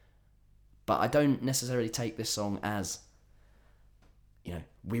way. But I don't necessarily take this song as, you know,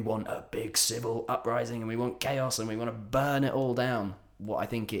 we want a big civil uprising and we want chaos and we want to burn it all down. What I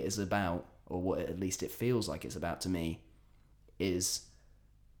think it is about, or what at least it feels like it's about to me, is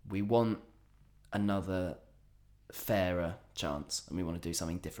we want another fairer chance and we want to do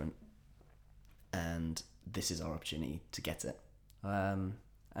something different. And this is our opportunity to get it. And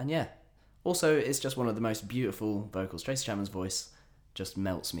yeah, also it's just one of the most beautiful vocals. Tracy Chapman's voice just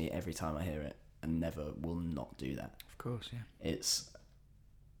melts me every time I hear it and never will not do that. Of course, yeah. It's...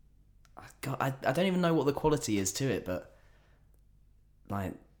 God, I don't even know what the quality is to it, but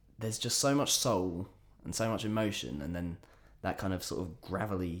like there's just so much soul and so much emotion, and then that kind of sort of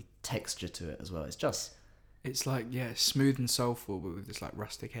gravelly texture to it as well. It's like, yeah, smooth and soulful, but with this like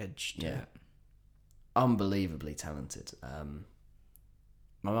rustic edge to it. Unbelievably talented.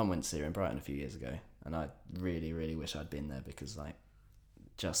 My mum went to see her in Brighton a few years ago, and I really, really wish I'd been there, because like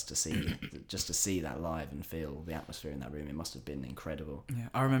just to see that live and feel the atmosphere in that room, it must have been incredible. Yeah,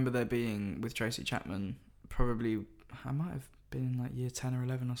 I remember there being, with Tracy Chapman, probably I might have been in like year 10 or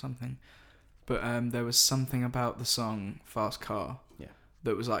 11 or something, but there was something about the song Fast Car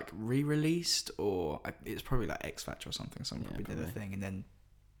that was like re-released, or it's probably like X Factor or something. Someone probably did a thing, and then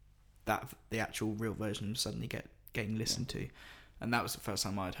the actual real version was suddenly getting listened to, and that was the first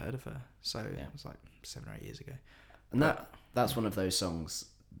time I'd heard of her. So it was like 7 or 8 years ago. And that's one of those songs.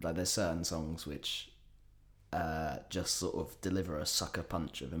 Like, there's certain songs which just sort of deliver a sucker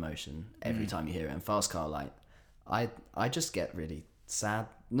punch of emotion every time you hear it. And Fast Car, like, I just get really sad.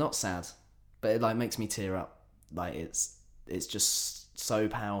 Not sad, but it like makes me tear up. Like, it's just so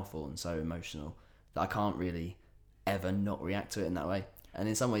powerful and so emotional that I can't really ever not react to it in that way. And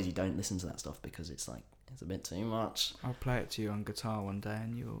in some ways, you don't listen to that stuff because it's like it's a bit too much. I'll play it to you on guitar one day,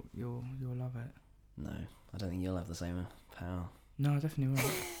 and you'll love it. No, I don't think you'll have the same power. No, I definitely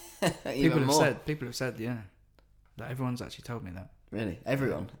will. People have said, yeah. That everyone's actually told me that. Really?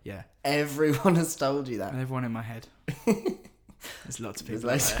 Everyone? Yeah. Everyone has told you that? And everyone in my head. There's lots of people.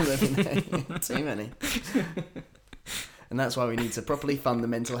 There's loads of them. Too many. And that's why we need to properly fund the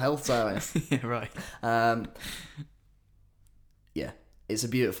mental health service. Yeah, right. Yeah, it's a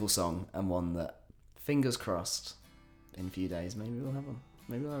beautiful song, and one that, fingers crossed, in a few days, maybe we'll have one.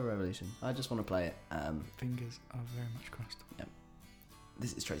 Maybe we'll have a revolution. I just want to play it. Fingers are very much crossed. Yep.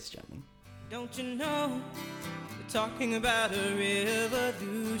 This is Tracy Chapman. Don't you know, we're talking about a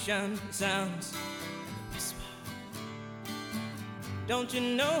revolution. It sounds like a whisper. Don't you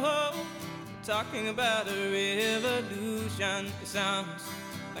know, we're talking about a revolution. It sounds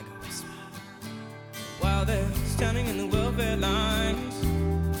like a whisper. While they're standing in the welfare lines,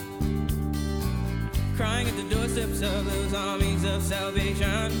 crying at the doorsteps of those armies of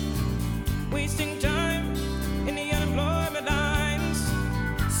salvation, wasting time in the unemployment lines,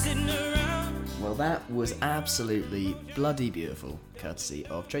 sitting around. Well, that was absolutely bloody beautiful, courtesy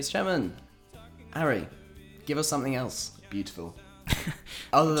of Tracy Chapman. Harry, give us something else beautiful.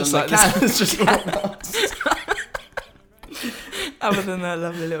 Other than just the like cat this. that's just walked past. Other than that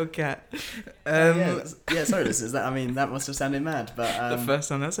lovely little cat. Yeah, sorry, listeners. That must have sounded mad, but the first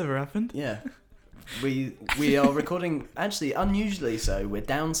time that's ever happened. Yeah. We are recording, actually, unusually so. We're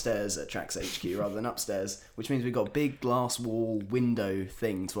downstairs at Tracks HQ rather than upstairs, which means we've got a big glass wall window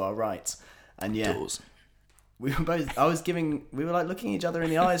thing to our right. And yeah, Doors. we were both. We were like looking each other in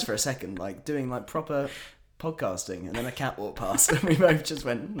the eyes for a second, like doing like proper podcasting, and then a cat walked past, and we both just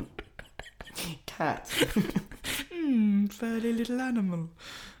went, cat. Furry little animal.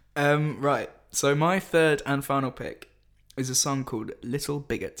 Right. So my third and final pick is a song called Little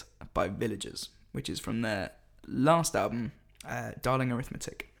Bigot by Villagers, which is from their last album, Darling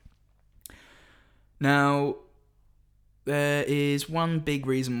Arithmetic. Now, there is one big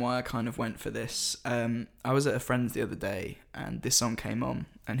reason why I kind of went for this. I was at a friend's the other day, and this song came on,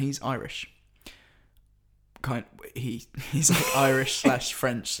 and he's Irish. He's like Irish /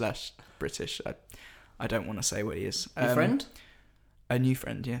 French / British. I don't want to say what he is. Your friend? A new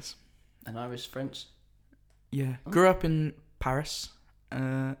friend, yes. An Irish French? Yeah. Grew up in Paris,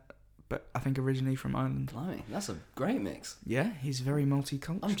 but I think originally from Ireland. Blimey, that's a great mix. Yeah, he's very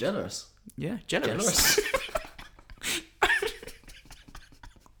multicultural. I'm jealous. Yeah, generous.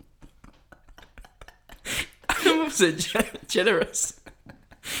 What was it? Generous.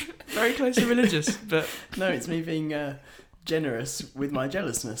 Very close to religious, but... No, it's me being generous with my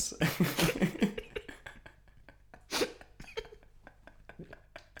jealousness.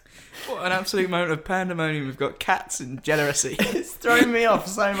 What an absolute moment of pandemonium. We've got cats and jealousy. It's thrown me off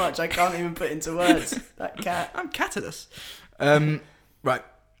so much I can't even put into words. That cat. I'm catalus. Right,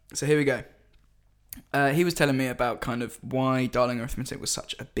 so here we go. He was telling me about kind of why Darling Arithmetic was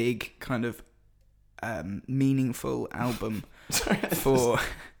such a big kind of meaningful album. Sorry, for...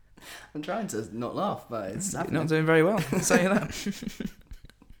 I'm trying to not laugh, but it's happening. You're not doing very well, I'll tell you that.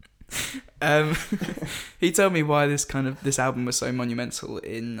 He told me why this album was so monumental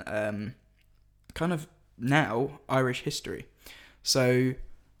in kind of now Irish history. So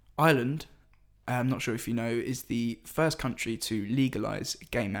Ireland, I'm not sure if you know, is the first country to legalise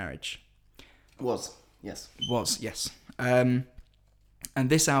gay marriage. Was, yes. And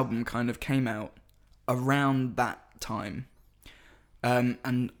this album kind of came out around that time.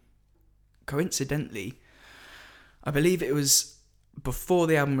 And coincidentally, I believe it was before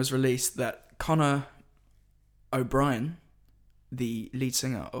the album was released that Conor O'Brien, the lead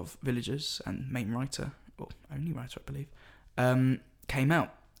singer of Villagers and main writer, or only writer I believe, came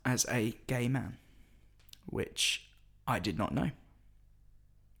out as a gay man, which I did not know.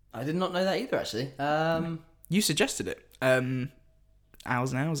 I did not know that either, actually. You suggested it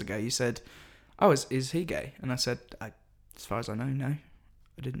hours and hours ago. You said, "Oh, is he gay?" And I said, "As far as I know, no,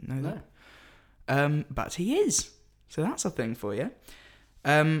 I didn't know that." But he is, so that's a thing for you.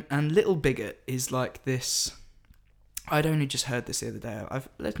 And Little Bigot is like this. I'd only just heard this the other day. I've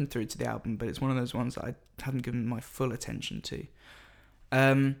listened through to the album, but it's one of those ones that I haven't given my full attention to.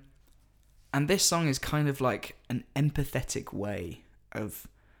 And this song is kind of like an empathetic way of,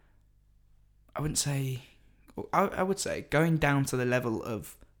 I would say going down to the level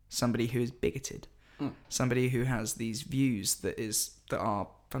of somebody who is bigoted, somebody who has these views that are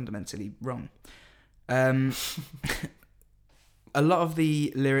fundamentally wrong. A lot of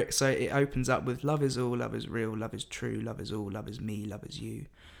the lyrics, so it opens up with "Love is all, love is real, love is true, love is all, love is me, love is you,"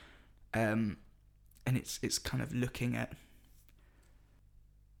 and it's kind of looking at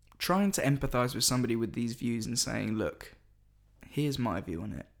trying to empathise with somebody with these views and saying, "Look, here's my view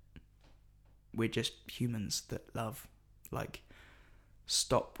on it. We're just humans that love. Like,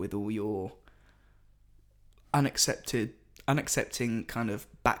 stop with all your unaccepting kind of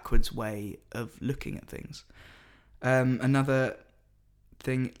backwards way of looking at things." Another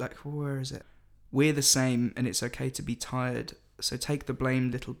thing, like, where is it? "We're the same and it's okay to be tired, so take the blame,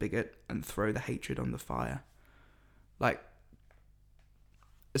 little bigot, and throw the hatred on the fire." Like,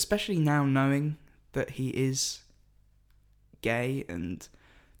 especially now knowing that he is gay, and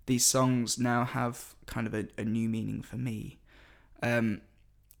these songs now have kind of a new meaning for me.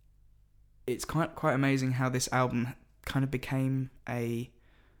 It's quite amazing how this album kind of became a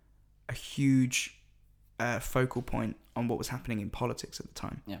huge focal point on what was happening in politics at the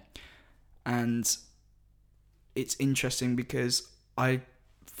time. Yeah. And it's interesting because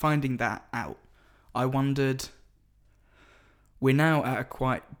finding that out, I wondered, we're now at a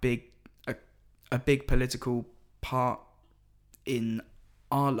quite big political part in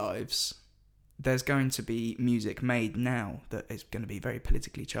our lives. There's going to be music made now that is going to be very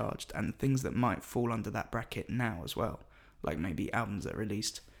politically charged, and things that might fall under that bracket now as well, like maybe albums that are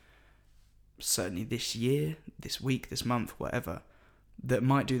released certainly this year, this week, this month, whatever, that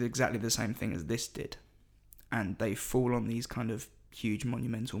might do exactly the same thing as this did, and they fall on these kind of huge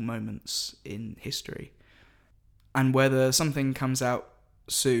monumental moments in history. And whether something comes out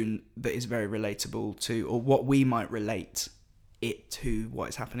soon that is very relatable to, or what we might relate it to what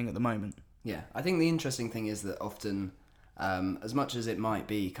is happening at the moment. Yeah, I think the interesting thing is that often, as much as it might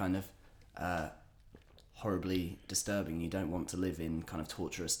be kind of horribly disturbing, you don't want to live in kind of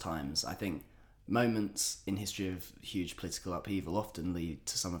torturous times. I think moments in history of huge political upheaval often lead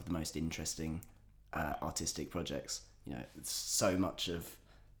to some of the most interesting artistic projects. You know, it's so much of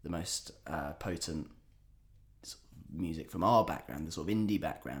the most potent music from our background, the sort of indie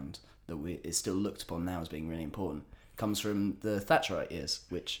background that is still looked upon now as being really important, comes from the Thatcherite years,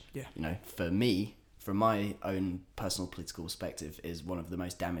 which, you know, for me, from my own personal political perspective, is one of the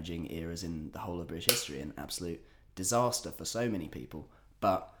most damaging eras in the whole of British history, an absolute disaster for so many people.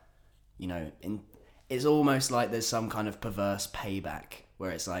 But, you know, it's almost like there's some kind of perverse payback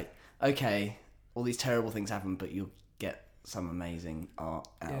where it's like, okay, all these terrible things happen, but you'll get some amazing art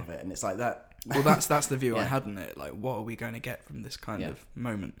out of it. And it's like that. Well, that's the view I had on it. Like, what are we going to get from this kind of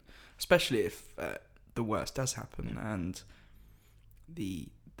moment? Especially if the worst does happen and the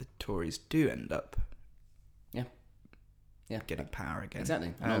Tories do end up getting power again.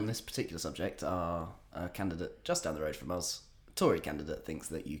 Exactly. And on this particular subject, our candidate just down the road from us, Tory candidate, thinks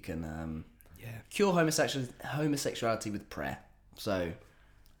that you can cure homosexuality with prayer. So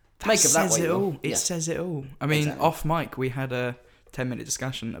make of that what you will. It says it all. I mean, off mic, we had a 10-minute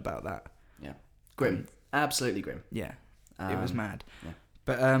discussion about that. Yeah. Grim. Absolutely grim. Yeah. It was mad. Yeah.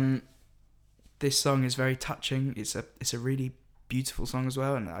 But this song is very touching. It's a really beautiful song as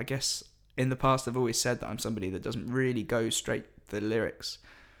well. And I guess in the past I've always said that I'm somebody that doesn't really go straight for the lyrics.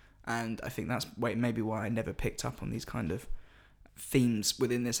 And I think that's maybe why I never picked up on these kind of themes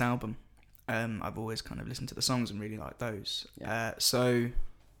within this album. I've always kind of listened to the songs and really liked those. Yeah. So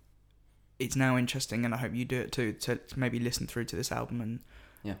it's now interesting, and I hope you do it too, to maybe listen through to this album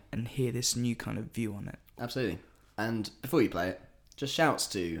and hear this new kind of view on it. Absolutely. And before you play it, just shouts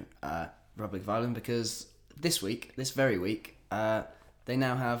to Republic of Ireland, because this very week, they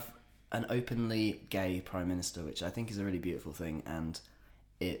now have an openly gay Prime Minister, which I think is a really beautiful thing, and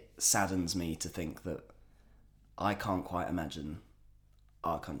it saddens me to think that I can't quite imagine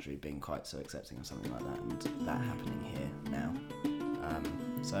our country being quite so accepting of something like that, and that happening here now.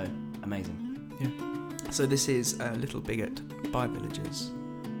 So amazing. Yeah. So this is Little Bigot by Villagers.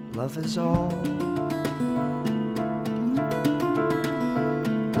 Love is all.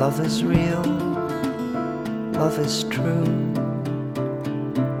 Love is real. Love is true.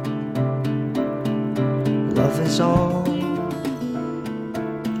 Love is all.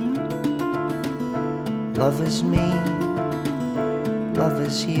 Love is me. Love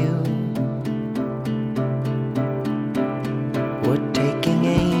is you. We're taking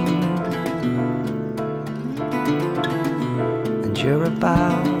aim, and you're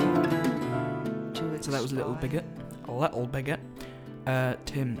about to. So that was Little Bigot. Little Bigot.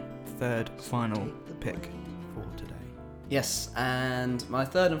 Tim, third final pick for today. Yes, and my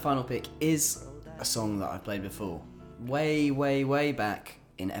third and final pick is a song that I've played before. Way back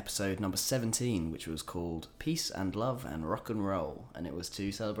in episode number 17, which was called Peace and Love and Rock and Roll, and it was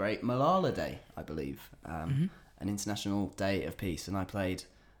to celebrate Malala Day, I believe, an international day of peace. And I played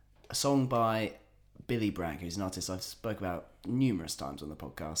a song by Billy Bragg, who's an artist I've spoke about numerous times on the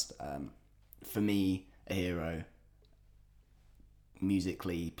podcast. For me, a hero,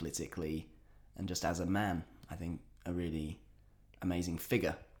 musically, politically, and just as a man. I think a really amazing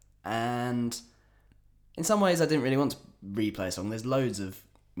figure. And in some ways I didn't really want to replay a song. There's loads of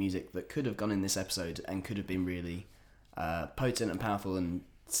music that could have gone in this episode and could have been really potent and powerful and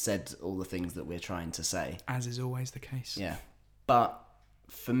said all the things that we're trying to say. As is always the case. Yeah. But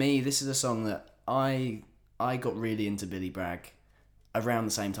for me, this is a song that I got really into Billy Bragg around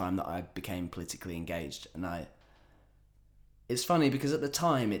the same time that I became politically engaged. And it's funny because at the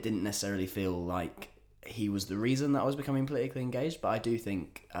time it didn't necessarily feel like he was the reason that I was becoming politically engaged, but I do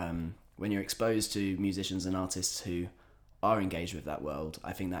think when you're exposed to musicians and artists who are engaged with that world,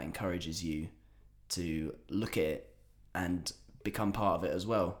 I think that encourages you to look at it and become part of it as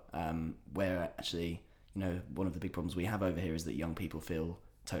well. Where actually, you know, one of the big problems we have over here is that young people feel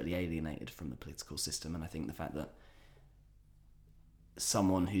totally alienated from the political system, and I think the fact that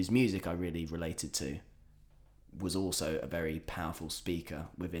someone whose music I really related to was also a very powerful speaker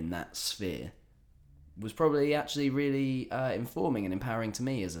within that sphere was probably actually really informing and empowering to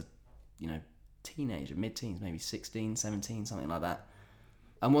me as a, you know, teenager, mid-teens, maybe 16, 17, something like that.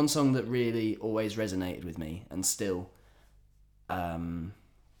 And one song that really always resonated with me, and still, if I'm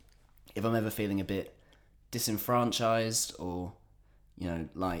ever feeling a bit disenfranchised or, you know,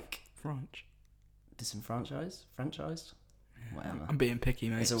 like... Disenfranchised? Franchised? Whatever. I'm being picky,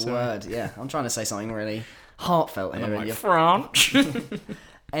 mate. It's a word, yeah. I'm trying to say something really heartfelt And here. I'm and like, French.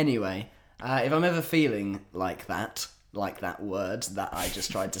 Anyway, if I'm ever feeling like that word that I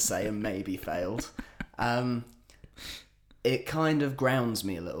just tried to say and maybe failed, it kind of grounds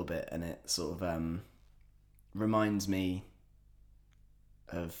me a little bit, and it sort of reminds me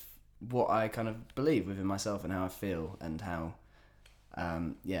of what I kind of believe within myself and how I feel, and how,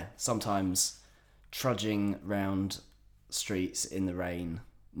 sometimes trudging round streets in the rain,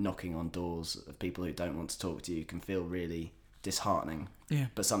 knocking on doors of people who don't want to talk to you can feel really disheartening. Yeah.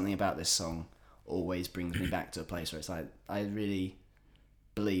 But something about this song always brings me back to a place where it's like, I really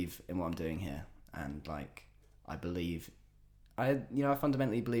believe in what I'm doing here, and like I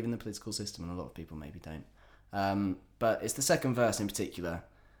fundamentally believe in the political system, and a lot of people maybe don't. But it's the second verse in particular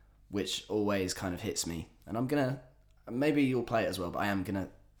which always kind of hits me, and I'm gonna, maybe you'll play it as well, but I am gonna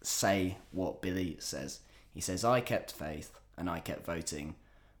say what Billy says. He says, "I kept faith and I kept voting,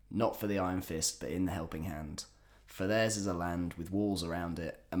 not for the iron fist but in the helping hand. For theirs is a land with walls around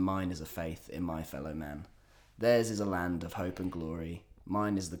it, and mine is a faith in my fellow man. Theirs is a land of hope and glory,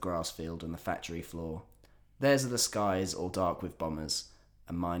 mine is the grass field and the factory floor. Theirs are the skies all dark with bombers,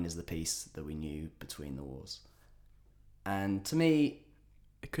 and mine is the peace that we knew between the wars." And to me,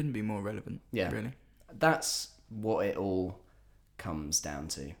 it couldn't be more relevant. Yeah, really. That's what it all comes down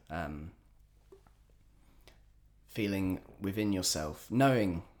to. Feeling within yourself,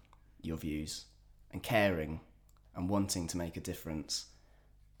 knowing your views, and caring, and wanting to make a difference.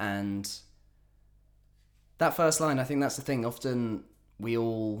 And that first line, I think that's the thing. Often we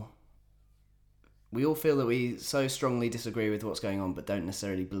all feel that we so strongly disagree with what's going on, but don't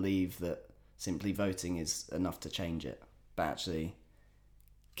necessarily believe that simply voting is enough to change it. But actually,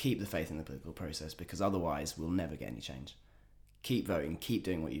 keep the faith in the political process, because otherwise we'll never get any change. Keep voting, keep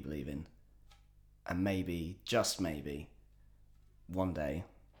doing what you believe in, and maybe, just maybe, one day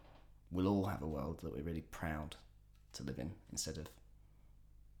we'll all have a world that we're really proud to live in, instead of,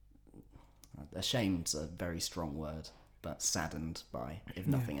 ashamed's a very strong word, but saddened by, if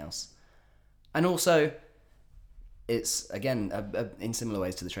nothing else. And also, it's, again, in similar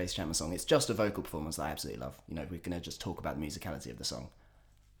ways to the Tracy Chapman song, it's just a vocal performance that I absolutely love. You know, we're going to just talk about the musicality of the song.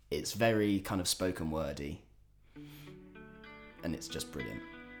 It's very kind of spoken wordy, and it's just brilliant.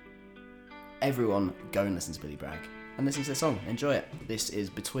 Everyone, go and listen to Billy Bragg and listen to the song. Enjoy it. This is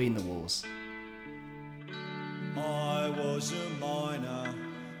Between the Wars. I was a miner,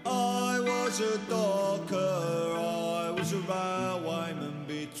 I was a docker, I was a railwayman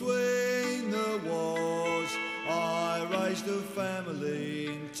between the wars. I raised a family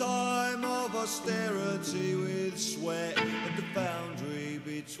in time of austerity with sweat at the foundry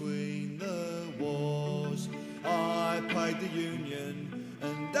between the wars. I paid the union,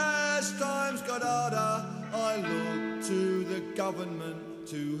 and as times got harder, I looked to the government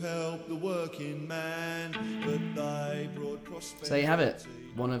to help the working man, but they brought prosperity. So you have it.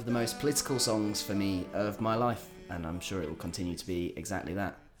 One of the most political songs for me of my life, and I'm sure it will continue to be exactly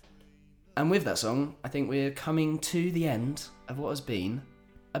that. And with that song, I think we're coming to the end of what has been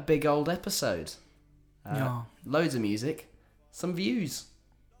a big old episode. Loads of music, some views.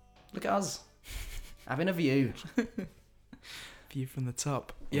 Look at us, having a view. View from the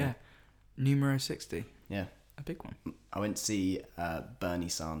top. Yeah. Numero 60. Yeah. A big one. I went to see Bernie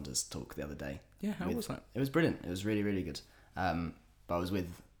Sanders talk the other day. Yeah, how was that? It was brilliant. It was really, really good. But I was with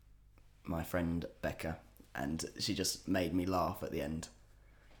my friend Becca, and she just made me laugh at the end.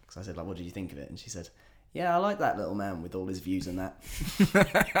 Because I said, like, what did you think of it? And she said, yeah, I like that little man with all his views and that.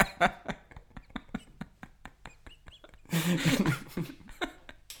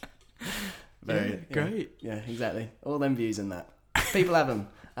 Very great. Yeah, exactly. All them views and that. People have them.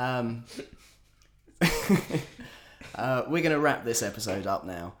 We're going to wrap this episode up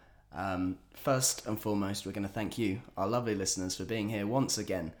now. First and foremost, we're going to thank you, our lovely listeners, for being here once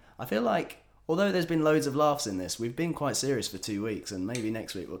again. I feel like, although there's been loads of laughs in this, we've been quite serious for 2 weeks, and maybe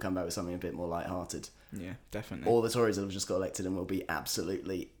next week we'll come back with something a bit more lighthearted. Yeah, definitely. Or the Tories that have just got elected and will be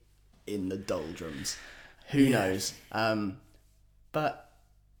absolutely in the doldrums. Who knows? But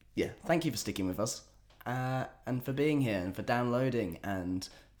yeah, thank you for sticking with us, and for being here, and for downloading, and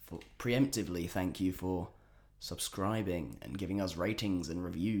for preemptively thank you for subscribing and giving us ratings and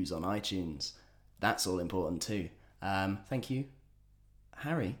reviews on iTunes. That's all important too. Thank you,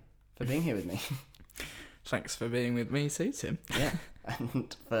 Harry, for being here with me. Thanks for being with me too, Tim. Yeah,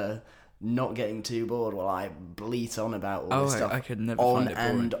 and for not getting too bored while I bleat on about all this stuff I could never on find it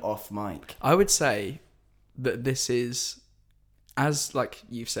boring. and off mic. I would say that this is, as like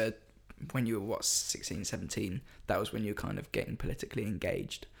you've said, when you were 16, 17, that was when you were kind of getting politically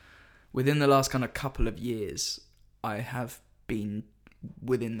engaged. Within the last kind of couple of years, I have been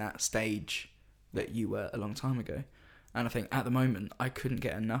within that stage that you were a long time ago. And I think at the moment, I couldn't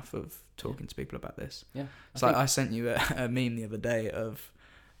get enough of talking to people about this. Yeah. So I sent you a meme the other day of,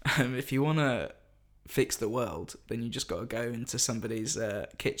 if you want to fix the world, then you just got to go into somebody's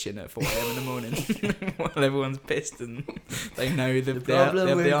kitchen at 4 a.m. in the morning while everyone's pissed and they know the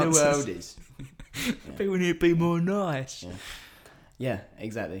problem with the answers. world is People need to be more nice. Yeah,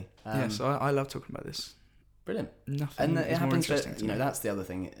 exactly. So I love talking about this. Brilliant. Nothing And is it more happens interesting that, to me. that's the other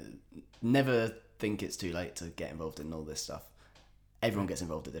thing. Never think it's too late to get involved in all this stuff. Everyone gets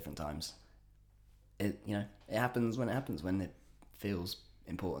involved at different times. It happens when it feels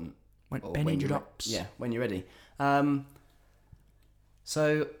important. When drops. Yeah, when you're ready.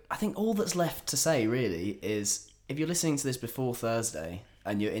 So I think all that's left to say really is, if you're listening to this before Thursday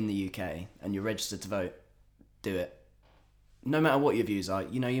and you're in the UK and you're registered to vote, do it. No matter what your views are,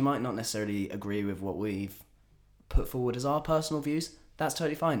 you might not necessarily agree with what we've put forward as our personal views. That's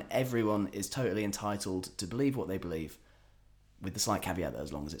totally fine. Everyone is totally entitled to believe what they believe, with the slight caveat that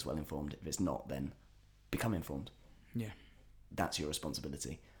as long as it's well informed. If it's not, then become informed. Yeah. That's your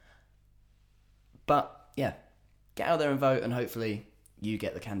responsibility. But yeah, get out there and vote, and hopefully you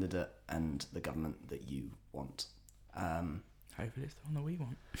get the candidate and the government that you want. Hopefully it's the one that we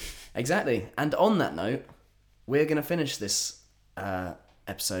want. Exactly. And on that note, we're going to finish this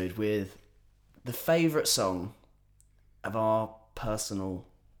episode with the favourite song of our personal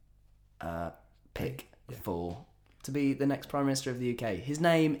pick to be the next Prime Minister of the UK. His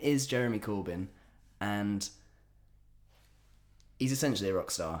name is Jeremy Corbyn, and he's essentially a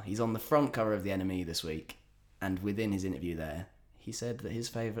rock star. He's on the front cover of The Enemy this week, and within his interview there, he said that his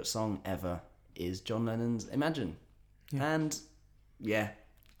favourite song ever is John Lennon's Imagine. Yeah. And yeah,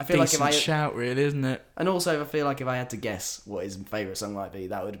 I feel Decent like if I shout, really, isn't it? And also, I feel like if I had to guess what his favourite song might be,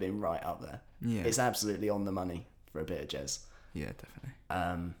 that would have been right up there. Yeah, it's absolutely on the money for a bit of jazz. Yeah,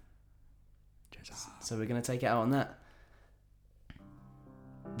 definitely. So we're going to take it out on that.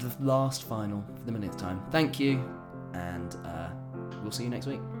 The last final for the millionth time. Thank you, and we'll see you next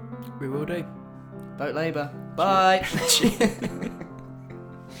week. We will do. Vote Labour. Bye.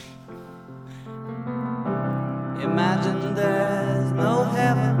 Imagine that